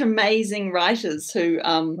such amazing writers who,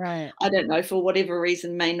 Right. I don't know, for whatever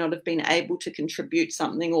reason, may not have been able to contribute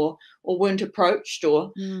something, or weren't approached,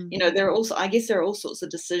 or Mm. there are also, I guess, there are all sorts of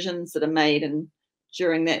decisions that are made and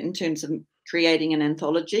during that in terms of creating an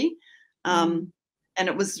anthology. And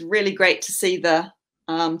it was really great to see the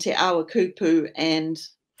Te Awa Kupu and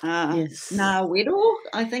Yes. Ngā Wero,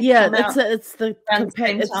 I think, Yeah, come out it's the around the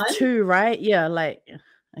same it's time. two, right? Yeah, like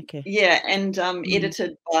okay. Yeah, and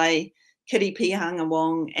edited by Kiri Pihanga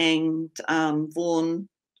Wong and Vaughan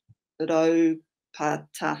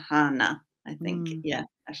Raupatahana, I think. Yeah,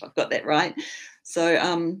 if I've got that right.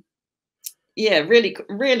 So yeah, really,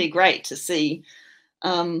 really great to see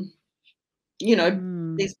these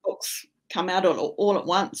books come out all at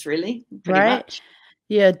once, really, pretty Right? much.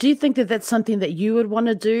 Yeah. Do you think that that's something that you would want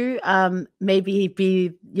to do? Maybe be,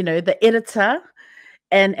 the editor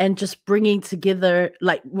and just bringing together,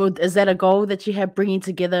 like, is that a goal that you have, bringing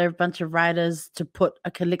together a bunch of writers to put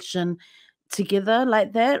a collection together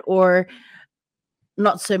like that, or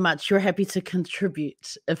not so much? You're happy to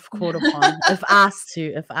contribute if called upon, if asked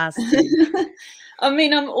to. I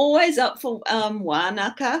mean, I'm always up for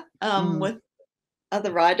whanaka Mm, with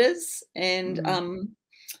other writers, and mm.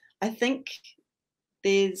 I think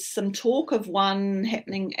there's some talk of one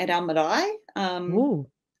happening at our marae Ooh.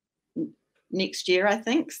 next year, I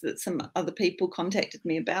think, that some other people contacted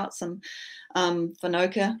me about, some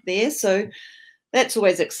whanaukā there. So that's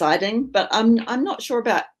always exciting, but I'm not sure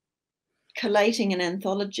about collating an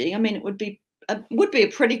anthology. I mean, it would be a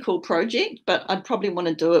pretty cool project, but I'd probably want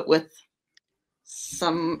to do it with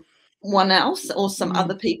someone else or some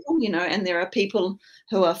other people, and there are people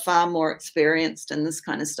who are far more experienced in this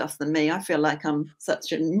kind of stuff than me. I feel like I'm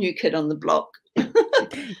such a new kid on the block.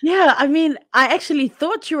 Yeah, I mean, I actually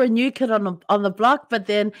thought you were a new kid on the block, but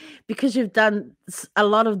then because you've done a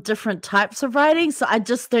lot of different types of writing, so I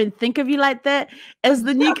just don't think of you like that as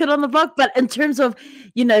the new kid on the block. But in terms of,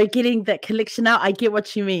 getting that collection out, I get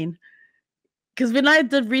what you mean. Because when I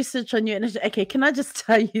did research on you, and okay, can I just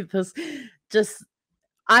tell you this? Just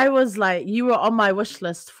I was like, you were on my wish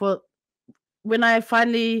list for when I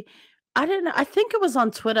finally, I don't know, I think it was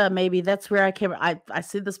on Twitter, maybe that's where I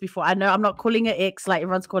said this before. I know I'm not calling it X like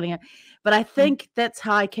everyone's calling it, but I think that's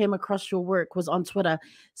how I came across your work, was on Twitter.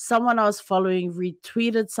 Someone I was following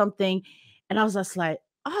retweeted something, and I was just like,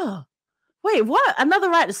 oh, wait, what? Another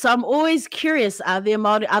writer. So I'm always curious, are there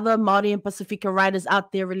other Māori and Pacifica writers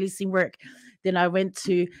out there releasing work? Then I went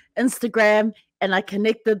to Instagram and I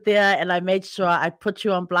connected there, and I made sure I put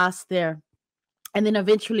you on blast there. And then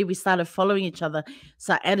eventually we started following each other.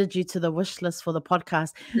 So I added you to the wish list for the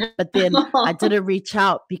podcast. But then I didn't reach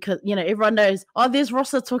out because, everyone knows, oh, there's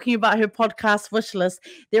Rosa talking about her podcast wish list.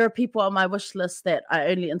 There are people on my wish list that I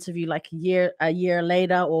only interview like a year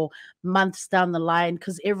later or months down the line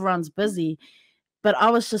because everyone's busy. But I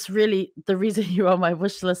was just really, the reason you're on my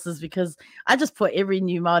wish list is because I just put every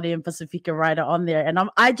new Māori and Pacifica writer on there. And I'm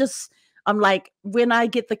like, when I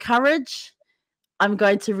get the courage, I'm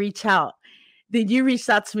going to reach out. Then you reached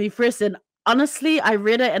out to me first, and honestly, I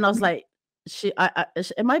read it and I was like,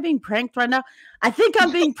 am I being pranked right now? I think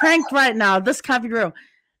I'm being pranked right now. This can't be real.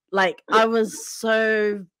 Like, I was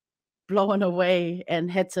so blown away and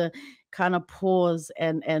had to kind of pause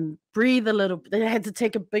and breathe a little. I had to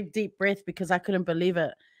take a big deep breath because I couldn't believe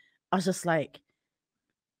it. I was just like,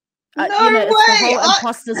 No it's the way. whole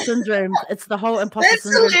imposter syndrome. It's the whole imposter That's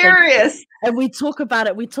syndrome hilarious. thing. And we talk about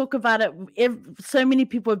it. So many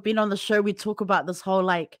people have been on the show. We talk about this whole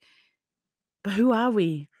like, but who are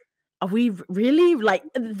we? Are we really, like,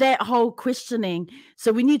 that whole questioning?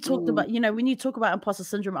 So when you talked about, when you talk about imposter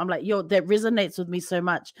syndrome, I'm like, yo, that resonates with me so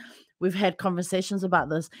much. We've had conversations about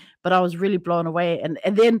this, but I was really blown away. And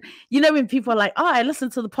then, when people are like, oh, I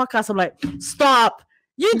listened to the podcast, I'm like, stop.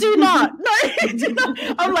 You do not. No, you do not.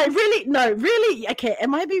 I'm like, really? No, really? Okay,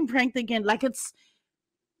 am I being pranked again? It's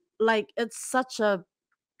such a,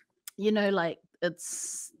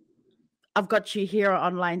 I've got you here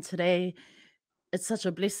online today. It's such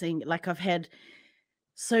a blessing. Like, I've had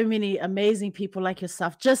so many amazing people like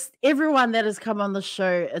yourself. Just everyone that has come on the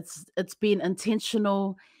show. It's been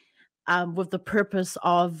intentional, with the purpose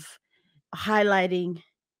of highlighting,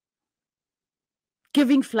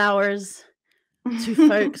 giving flowers to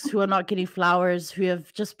folks who are not getting flowers, who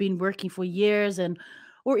have just been working for years,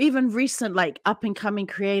 or even recent, like, up and coming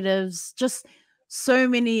creatives. Just so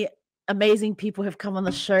many amazing people have come on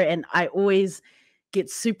the show, and I always get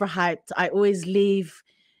super hyped. I always leave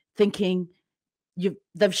thinking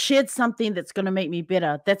they've shared something that's going to make me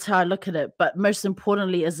better. That's how I look at it. But most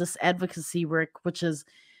importantly is this advocacy work, which is,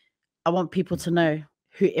 I want people to know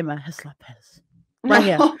who Emma Hislop is right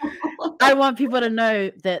here. I want people to know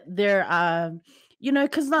that there are,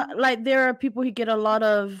 because there are people who get a lot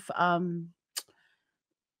of,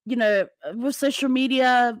 with social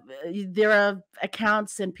media, there are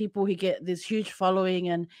accounts and people who get this huge following,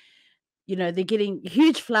 and, they're getting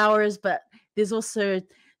huge flowers, but there's also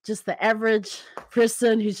just the average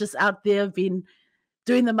person who's just out there, been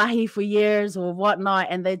doing the mahi for years or whatnot.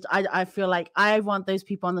 And I feel like I want those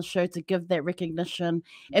people on the show to give that recognition.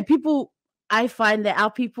 And people, I find that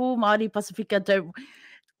our people, Māori Pasifika,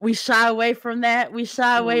 we shy away from that. We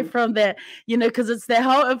shy away from that, because it's that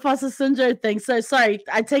whole imposter syndrome thing. So sorry,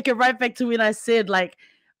 I take it right back to when I said, like,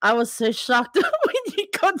 I was so shocked when you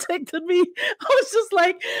contacted me. I was just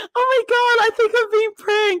like, oh my God, I think I'm being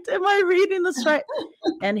pranked. Am I reading this right?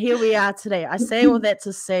 And here we are today. I say all that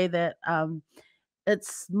to say that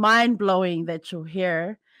it's mind-blowing that you're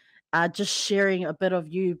here, just sharing a bit of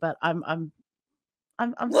you, but I'm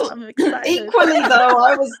excited. Equally though,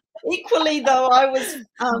 I was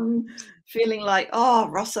feeling like, oh,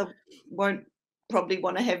 Rosa won't probably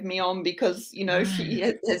want to have me on because she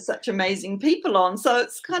has such amazing people on. So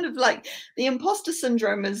it's kind of like the imposter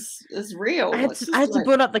syndrome is real. I had to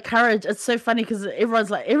build up the courage. It's so funny because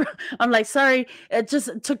everyone's like, I'm like, sorry, it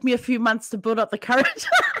took me a few months to build up the courage.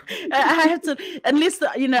 I have to,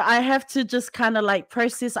 I have to just kind of like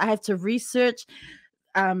process. I have to research,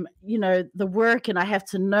 the work, and I have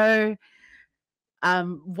to know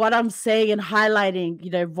what I'm saying and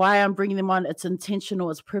highlighting, why I'm bringing them on. It's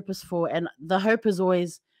intentional, it's purposeful. And the hope is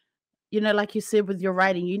always, like you said with your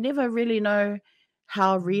writing, you never really know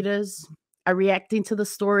how readers are reacting to the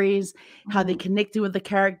stories, how they're connecting with the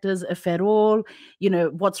characters, if at all,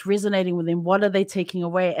 what's resonating with them, what are they taking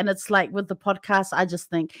away. And it's like with the podcast, I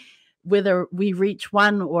just think whether we reach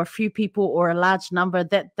one or a few people or a large number,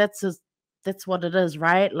 that's what it is,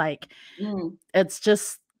 right? Like, it's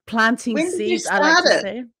just planting seeds. I like to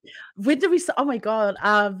say. When did we start? Oh my God,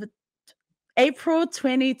 April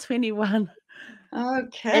 2021.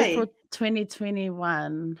 Okay, April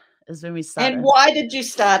 2021 is when we started. And why did you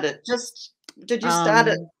start it? Did you start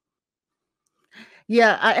it?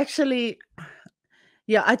 Yeah, I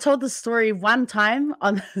told the story one time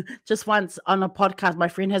just once on a podcast. My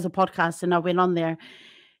friend has a podcast, and I went on there,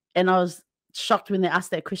 and I was shocked when they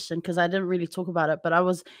asked that question because I didn't really talk about it. But I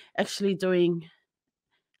was actually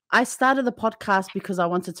I started the podcast because I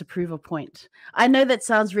wanted to prove a point. I know that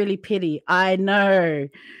sounds really petty. I know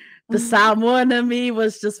the Samoan in me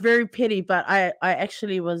was just very petty, but I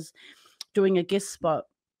actually was doing a guest spot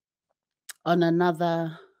on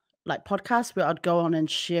another podcast where I'd go on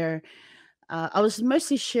and share. I was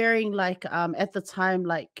mostly sharing at the time,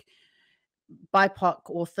 like BIPOC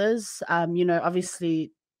authors.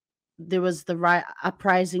 Obviously there was the right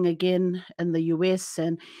uprising again in the US,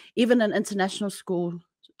 and even in international school.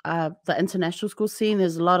 The international school scene,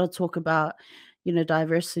 there's a lot of talk about,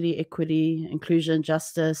 diversity, equity, inclusion,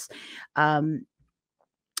 justice, racism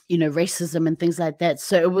and things like that.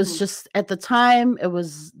 So it was just at the time, there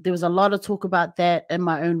was a lot of talk about that in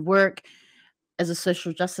my own work as a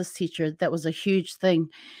social justice teacher. That was a huge thing,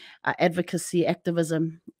 advocacy,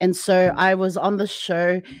 activism. And so I was on the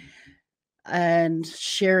show and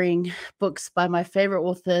sharing books by my favorite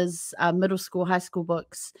authors, middle school, high school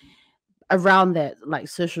books around that, like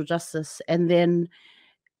social justice. And then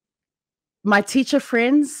my teacher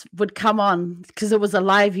friends would come on because it was a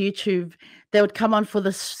live YouTube. They would come on for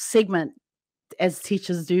this segment, as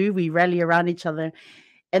teachers do. We rally around each other,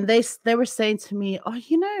 and they were saying to me, "Oh,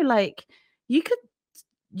 like you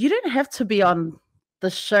don't have to be on the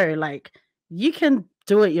show. Like you can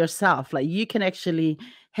do it yourself. Like you can actually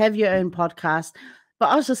have your own podcast." But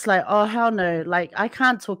I was just like, "Oh, hell no! Like I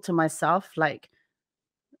can't talk to myself. Like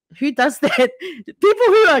who does that? People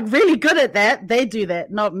who are really good at that, they do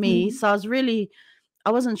that, not me." So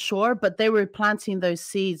I wasn't sure, but they were planting those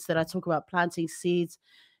seeds that I talk about, planting seeds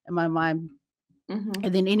in my mind.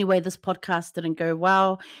 And then anyway, this podcast didn't go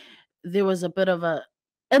well. There was a bit of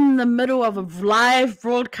in the middle of a live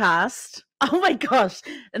broadcast. Oh my gosh.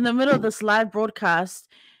 In the middle of this live broadcast,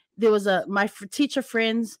 there was my teacher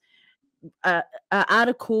friends, an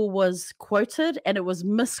article was quoted and it was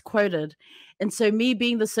misquoted. And so me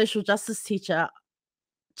being the social justice teacher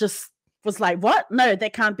just was like, what? No,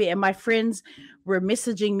 that can't be. And my friends were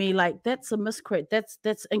messaging me like, that's a misquote.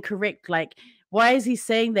 That's incorrect. Like, why is he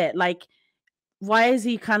saying that? Like, why is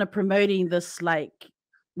he kind of promoting this like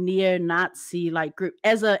neo-Nazi like group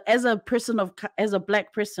as a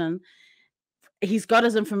Black person? He's got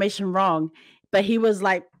his information wrong. But he was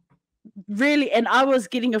like really, and I was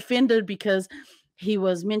getting offended because he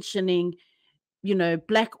was mentioning,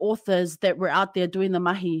 Black authors that were out there doing the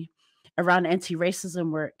mahi around anti-racism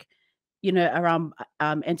work, around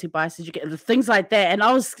anti-bias education, things like that. And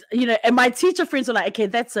I was, and my teacher friends were like, okay,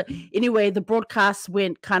 that's it. Anyway, the broadcast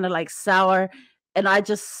went kind of like sour. And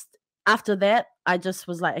after that, I just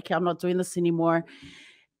was like, okay, I'm not doing this anymore.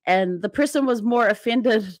 And the person was more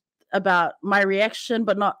offended about my reaction,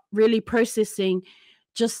 but not really processing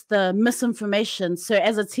just the misinformation. So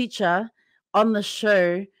as a teacher on the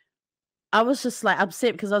show, I was just like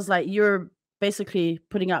upset because I was like, you're basically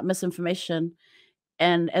putting out misinformation.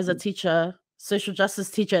 And as a teacher, social justice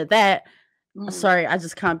teacher at that, sorry, I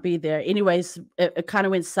just can't be there. Anyways, it kind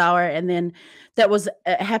of went sour. And then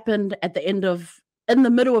it happened in the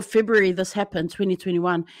middle of February, this happened,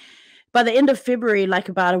 2021. By the end of February, like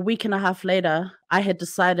about a week and a half later, I had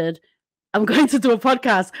decided I'm going to do a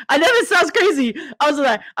podcast. I know it sounds crazy. I was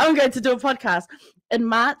like, I'm going to do a podcast. In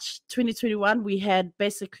March 2021, we had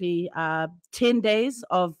basically 10 days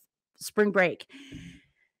of spring break.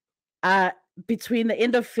 Between the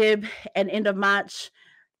end of Feb and end of March,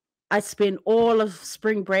 I spent all of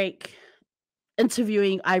spring break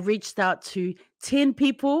interviewing. I reached out to 10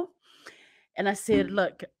 people and I said,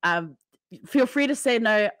 look, feel free to say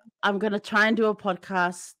no. I'm going to try and do a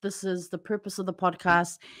podcast. This is the purpose of the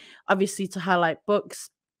podcast, obviously to highlight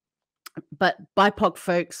books, but BIPOC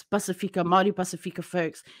folks, Pasifika, Māori Pasifika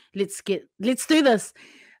folks, let's do this.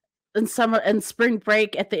 In spring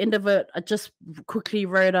break, at the end of it, I just quickly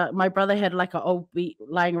wrote my brother had like an old beat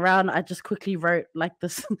lying around. I just quickly wrote like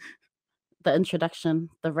this, the introduction,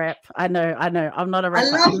 the rap. I know. I'm not a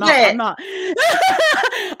rapper. I'm not.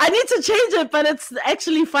 I need to change it, but it's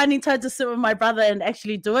actually finding time to sit with my brother and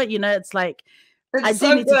actually do it. It's like, it's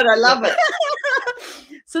so good. I love it.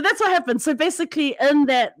 So that's what happened. So basically in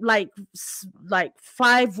that like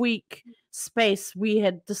 5-week space, we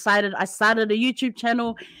had decided, I started a YouTube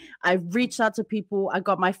channel. I reached out to people. I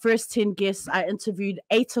got my first 10 guests. I interviewed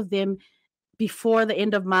 8 of them before the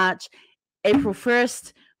end of March. April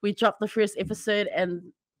 1st, we dropped the first episode and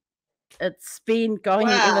it's been going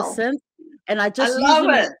ever since. And I love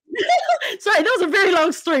it. Sorry, that was a very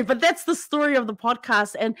long story, but that's the story of the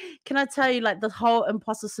podcast. And can I tell you, like the whole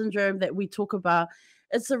imposter syndrome that we talk about,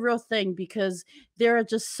 it's a real thing because there are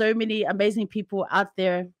just so many amazing people out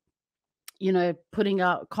there, putting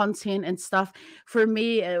out content and stuff. For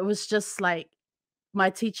me, it was just like my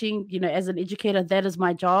teaching, as an educator, that is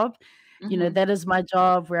my job. That is my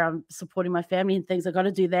job where I'm supporting my family and things. I got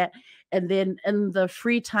to do that. And then in the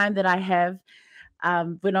free time that I have,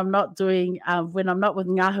 when I'm not with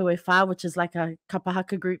Ngāhu Whā, which is like a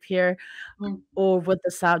kapahaka group here, or with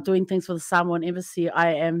doing things for the Samoan Embassy,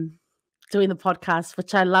 I am doing the podcast,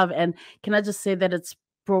 which I love. And can I just say that it's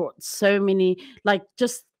brought so many, like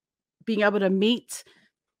just being able to meet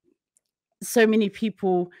so many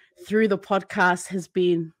people through the podcast has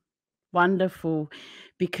been wonderful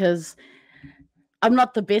because I'm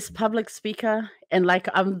not the best public speaker. And like,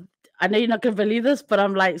 I know you're not going to believe this, but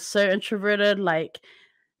I'm like so introverted,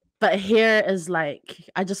 but here is like,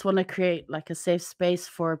 I just want to create like a safe space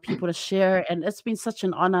for people to share. And it's been such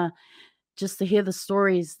an honor just to hear the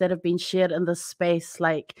stories that have been shared in this space.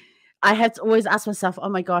 Like I had to always ask myself, oh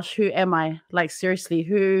my gosh, who am I? Like seriously,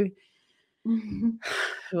 who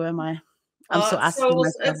am I? I'm still asking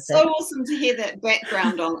myself that. So awesome to hear that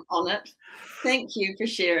background on it. Thank you for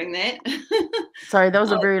sharing that. Sorry, that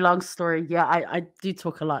was a very long story. Yeah, I do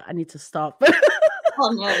talk a lot. I need to stop. Oh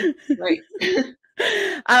no, great.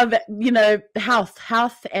 You know,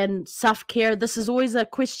 health and self-care. This is always a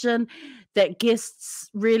question that guests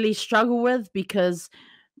really struggle with because,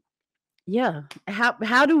 yeah,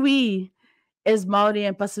 how do we as Maori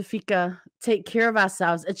and Pacifica take care of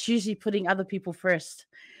ourselves? It's usually putting other people first.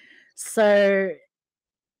 So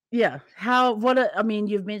yeah, I mean,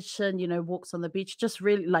 you've mentioned, you know, walks on the beach, just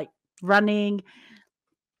really like running.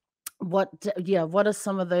 What are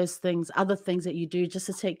some of those things, other things that you do just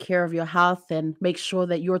to take care of your health and make sure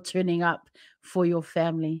that you're turning up for your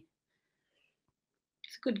family?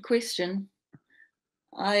 It's a good question.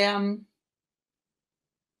 I'm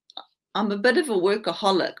a bit of a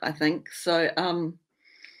workaholic, I think. So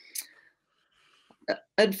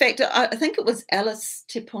in fact, I think it was Alice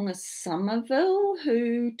Te Ponga Somerville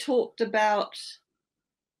who talked about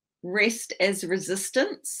rest as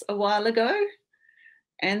resistance a while ago.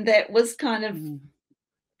 And that was kind of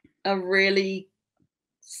a really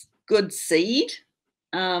good seed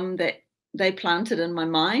that they planted in my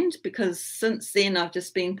mind, because since then I've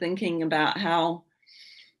just been thinking about how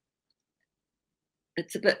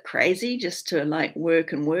it's a bit crazy just to like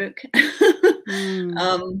work and work.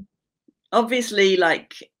 Obviously,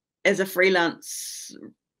 like as a freelance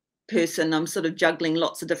person, I'm sort of juggling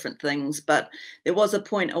lots of different things, but there was a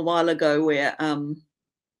point a while ago where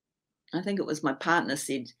I think it was my partner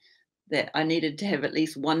said that I needed to have at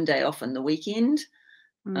least one day off on the weekend.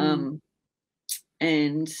 And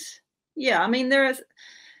yeah, I mean, there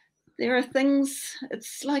are things,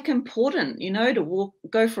 it's like important, you know, to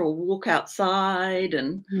go for a walk outside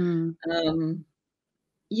and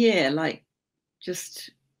yeah, like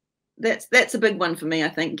just that's a big one for me, I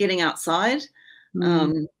think, getting outside.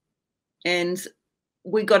 And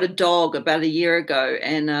we got a dog about a year ago,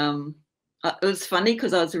 and it was funny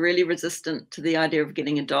because I was really resistant to the idea of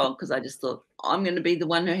getting a dog, because I just thought I'm going to be the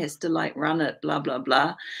one who has to like run it, blah blah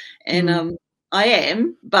blah. And I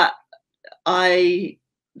am, but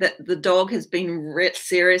the dog has been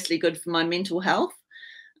seriously good for my mental health.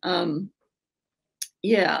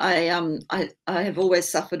 Yeah, I have always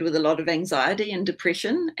suffered with a lot of anxiety and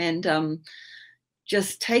depression, and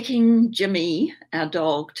just taking Jimmy, our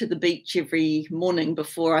dog, to the beach every morning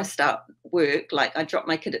before I start work. Like I drop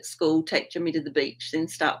my kid at school, take Jimmy to the beach, then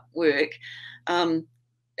start work.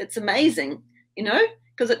 It's amazing, you know,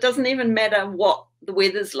 because it doesn't even matter what the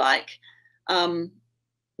weather's like.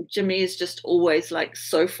 Jimmy is just always like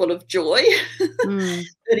so full of joy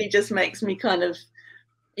that he just makes me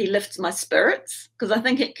he lifts my spirits, because I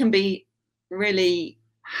think it can be really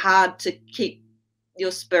hard to keep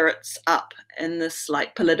your spirits up in this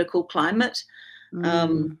like political climate.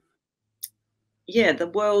 Yeah, the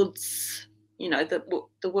world's, you know,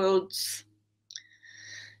 the world's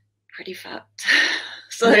pretty fucked.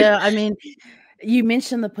 So yeah, I mean, you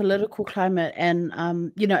mentioned the political climate and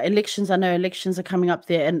you know, elections. I know elections are coming up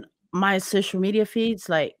there, and my social media feeds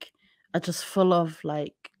like are just full of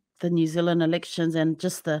like the New Zealand elections, and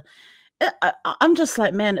just I'm just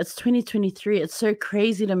like, man, it's 2023. It's so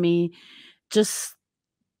crazy to me just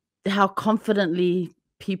how confidently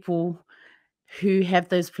people who have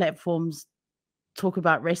those platforms talk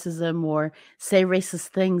about racism or say racist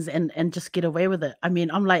things and just get away with it. I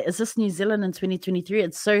mean, I'm like, is this New Zealand in 2023?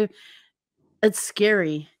 It's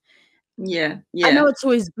scary. Yeah. I know it's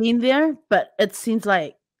always been there, but it seems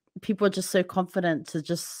like people are just so confident to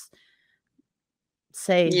just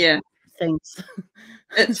say things.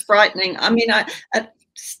 It's frightening. I mean,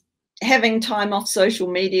 having time off social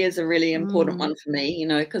media is a really important one for me, you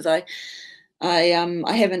know, because I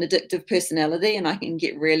have an addictive personality, and I can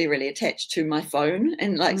get really, really attached to my phone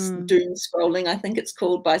and like doom scrolling, I think it's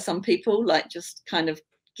called by some people, like just kind of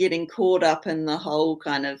getting caught up in the whole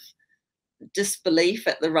kind of disbelief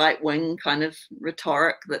at the right wing kind of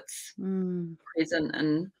rhetoric that's present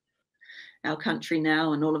in our country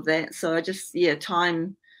now and all of that. So I just,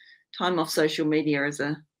 time off social media is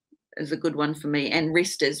a good one for me, and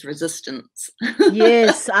rest as resistance.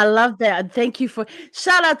 Yes, I love that. And thank you for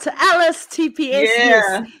shout out to Alice TPS.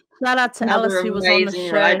 Yes. Shout out to Alice who was on the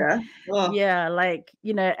show. Writer. Oh. Yeah, like,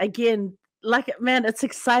 you know, again, like, man, it's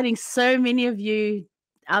exciting. So many of you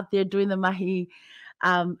out there doing the mahi,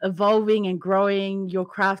 evolving and growing your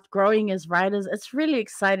craft, growing as writers. It's really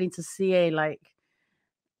exciting to see. Like,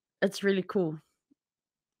 it's really cool.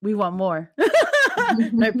 We want more.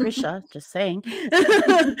 No pressure, just saying.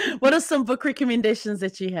 What are some book recommendations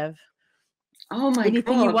that you have? Oh my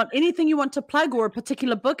God. Anything you want to plug, or a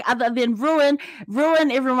particular book other than Ruin?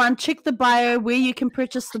 Everyone, check the bio where you can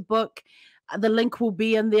purchase the book. The link will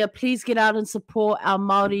be in there. Please get out and support our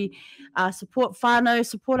Māori, support whanau,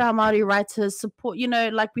 support our Māori writers, support,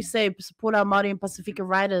 like we say, support our Māori and Pasifika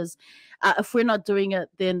writers. If we're not doing it,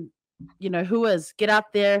 then, who is? Get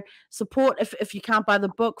out there, support. If you can't buy the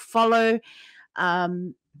book, follow, share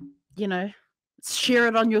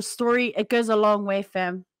it on your story. It goes a long way,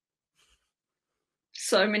 fam.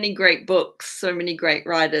 So many great books, so many great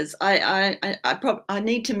writers. I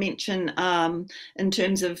need to mention, in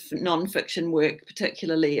terms of non-fiction work,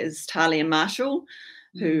 particularly, is Talia Marshall,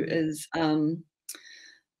 who is a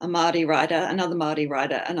Māori writer, another Māori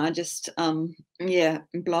writer, and I just I'm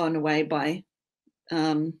blown away by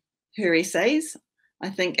her essays. I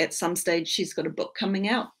think at some stage she's got a book coming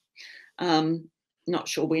out. Not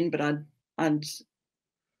sure when, but I'd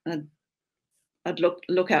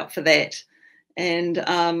look out for that. And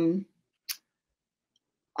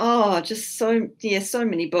just so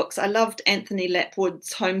many books. I loved Anthony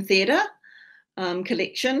Lapwood's Home Theatre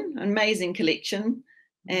collection, amazing collection,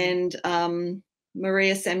 and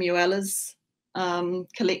Maria Samuela's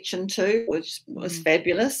collection too, which was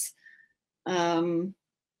fabulous. I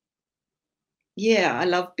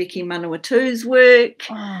love Becky Manawatu's work.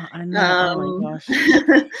 Oh, I know. Oh my gosh.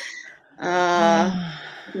 I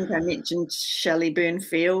think I mentioned Shelley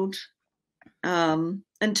Burnfield. In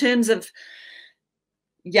terms of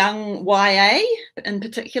young YA in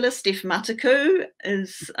particular, Steph Mataku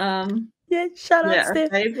is shout out Steph. A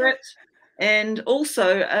favourite. And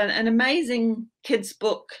also an amazing kids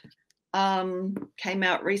book came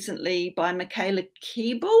out recently by Michaela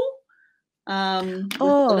Keeble, with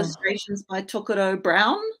illustrations by Tokoro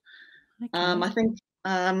Brown. Okay. I think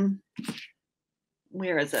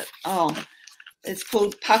where is it? It's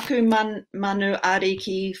called Paku Manu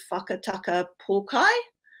Ariki Whakataka Pōkai.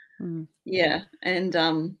 Yeah, and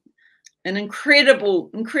an incredible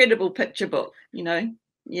picture book,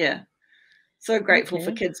 So grateful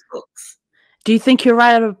for kids' books. Do you think you'll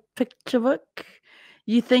write a picture book?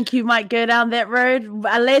 You think you might go down that road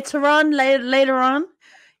later on?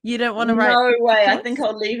 You don't want to write? No way. I think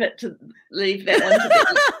I'll leave that into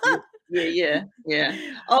the Yeah.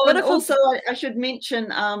 Oh, and also I should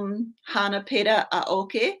mention Hana Pera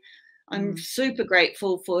Aoke. I'm super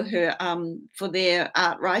grateful for her for their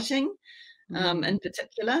art writing in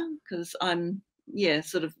particular, because I'm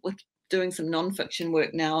sort of with doing some non-fiction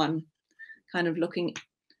work now. I'm kind of looking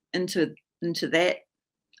into that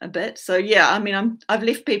a bit. So I mean I've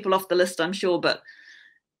left people off the list, I'm sure, but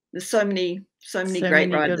there's so many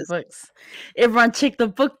great writers. Good books. Everyone check the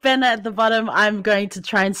book banner at the bottom. I'm going to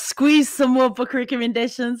try and squeeze some more book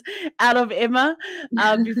recommendations out of Emma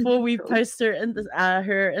before we post her in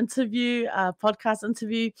her interview, podcast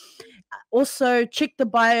interview. Also check the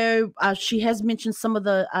bio. She has mentioned some of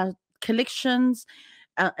the collections,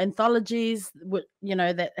 anthologies,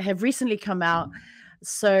 that have recently come out.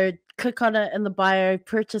 So click on it in the bio,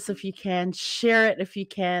 purchase if you can, share it if you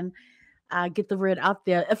can. Get the word out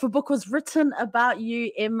there. If a book was written about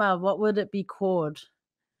you, Emma, what would it be called?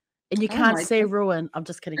 And you can't say ruin. I'm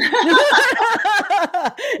just kidding.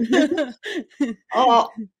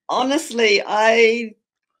 Honestly, I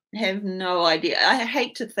have no idea. I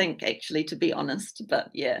hate to think, actually, to be honest. But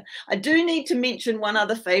I do need to mention one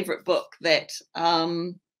other favorite book that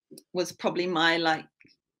was probably my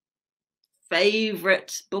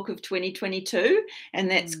favorite book of 2022, and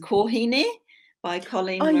that's Kohine by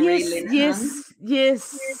Colleen Marie Lenhan.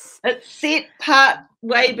 Yes. It's set part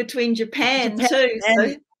way between Japan too.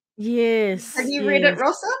 So yes. Have you read it,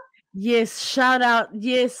 Rosa? Yes. Shout out.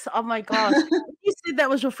 Yes. Oh my gosh. You said that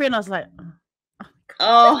was your friend. I was like,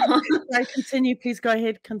 continue. Please go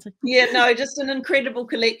ahead. Continue. No, just an incredible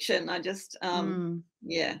collection. I just,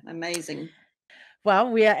 amazing.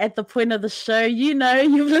 Well, we are at the point of the show. You've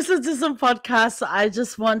listened to some podcasts. I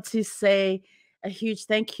just want to say a huge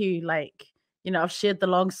thank you. I've shared the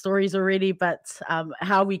long stories already, but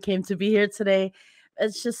how we came to be here today,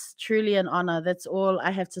 it's just truly an honor. That's all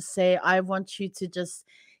I have to say. I want you to just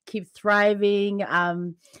keep thriving.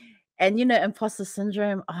 And, imposter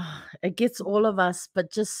syndrome, it gets all of us,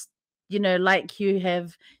 but just, like you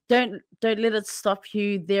have, don't let it stop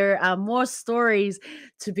you. There are more stories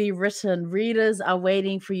to be written. Readers are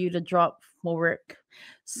waiting for you to drop more work.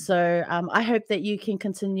 So I hope that you can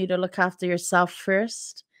continue to look after yourself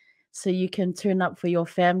first, so you can turn up for your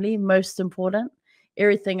family, most important.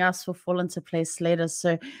 Everything else will fall into place later.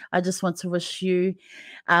 So I just want to wish you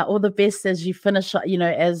all the best as you finish,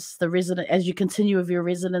 as you continue with your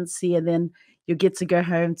residency, and then you get to go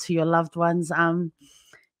home to your loved ones.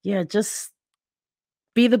 Just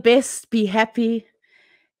be the best, be happy,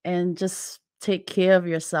 and just take care of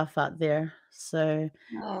yourself out there. So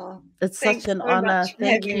Oh, it's thanks such an so honor. much for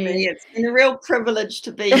Thank having me. you. It's been a real privilege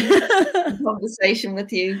to be in conversation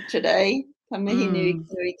with you today. Ka mihi nui Mm.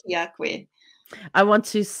 ki nui ki a koe. I want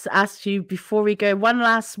to ask you before we go one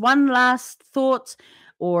last thought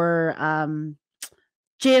or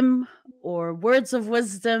gem or words of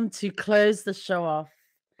wisdom to close the show off.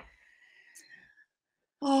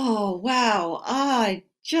 Oh, wow. I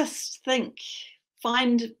just think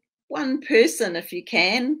find one person if you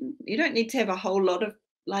can. You don't need to have a whole lot of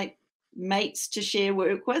like mates to share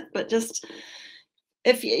work with, but just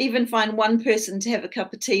if you even find one person to have a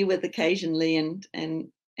cup of tea with occasionally and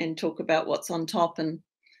talk about what's on top and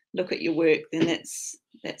look at your work, then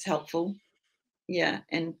that's helpful. Yeah,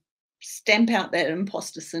 and stamp out that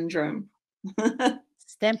imposter syndrome.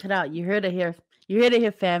 Stamp it out. You heard it here. You heard it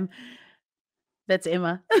here, fam. That's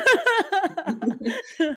Emma.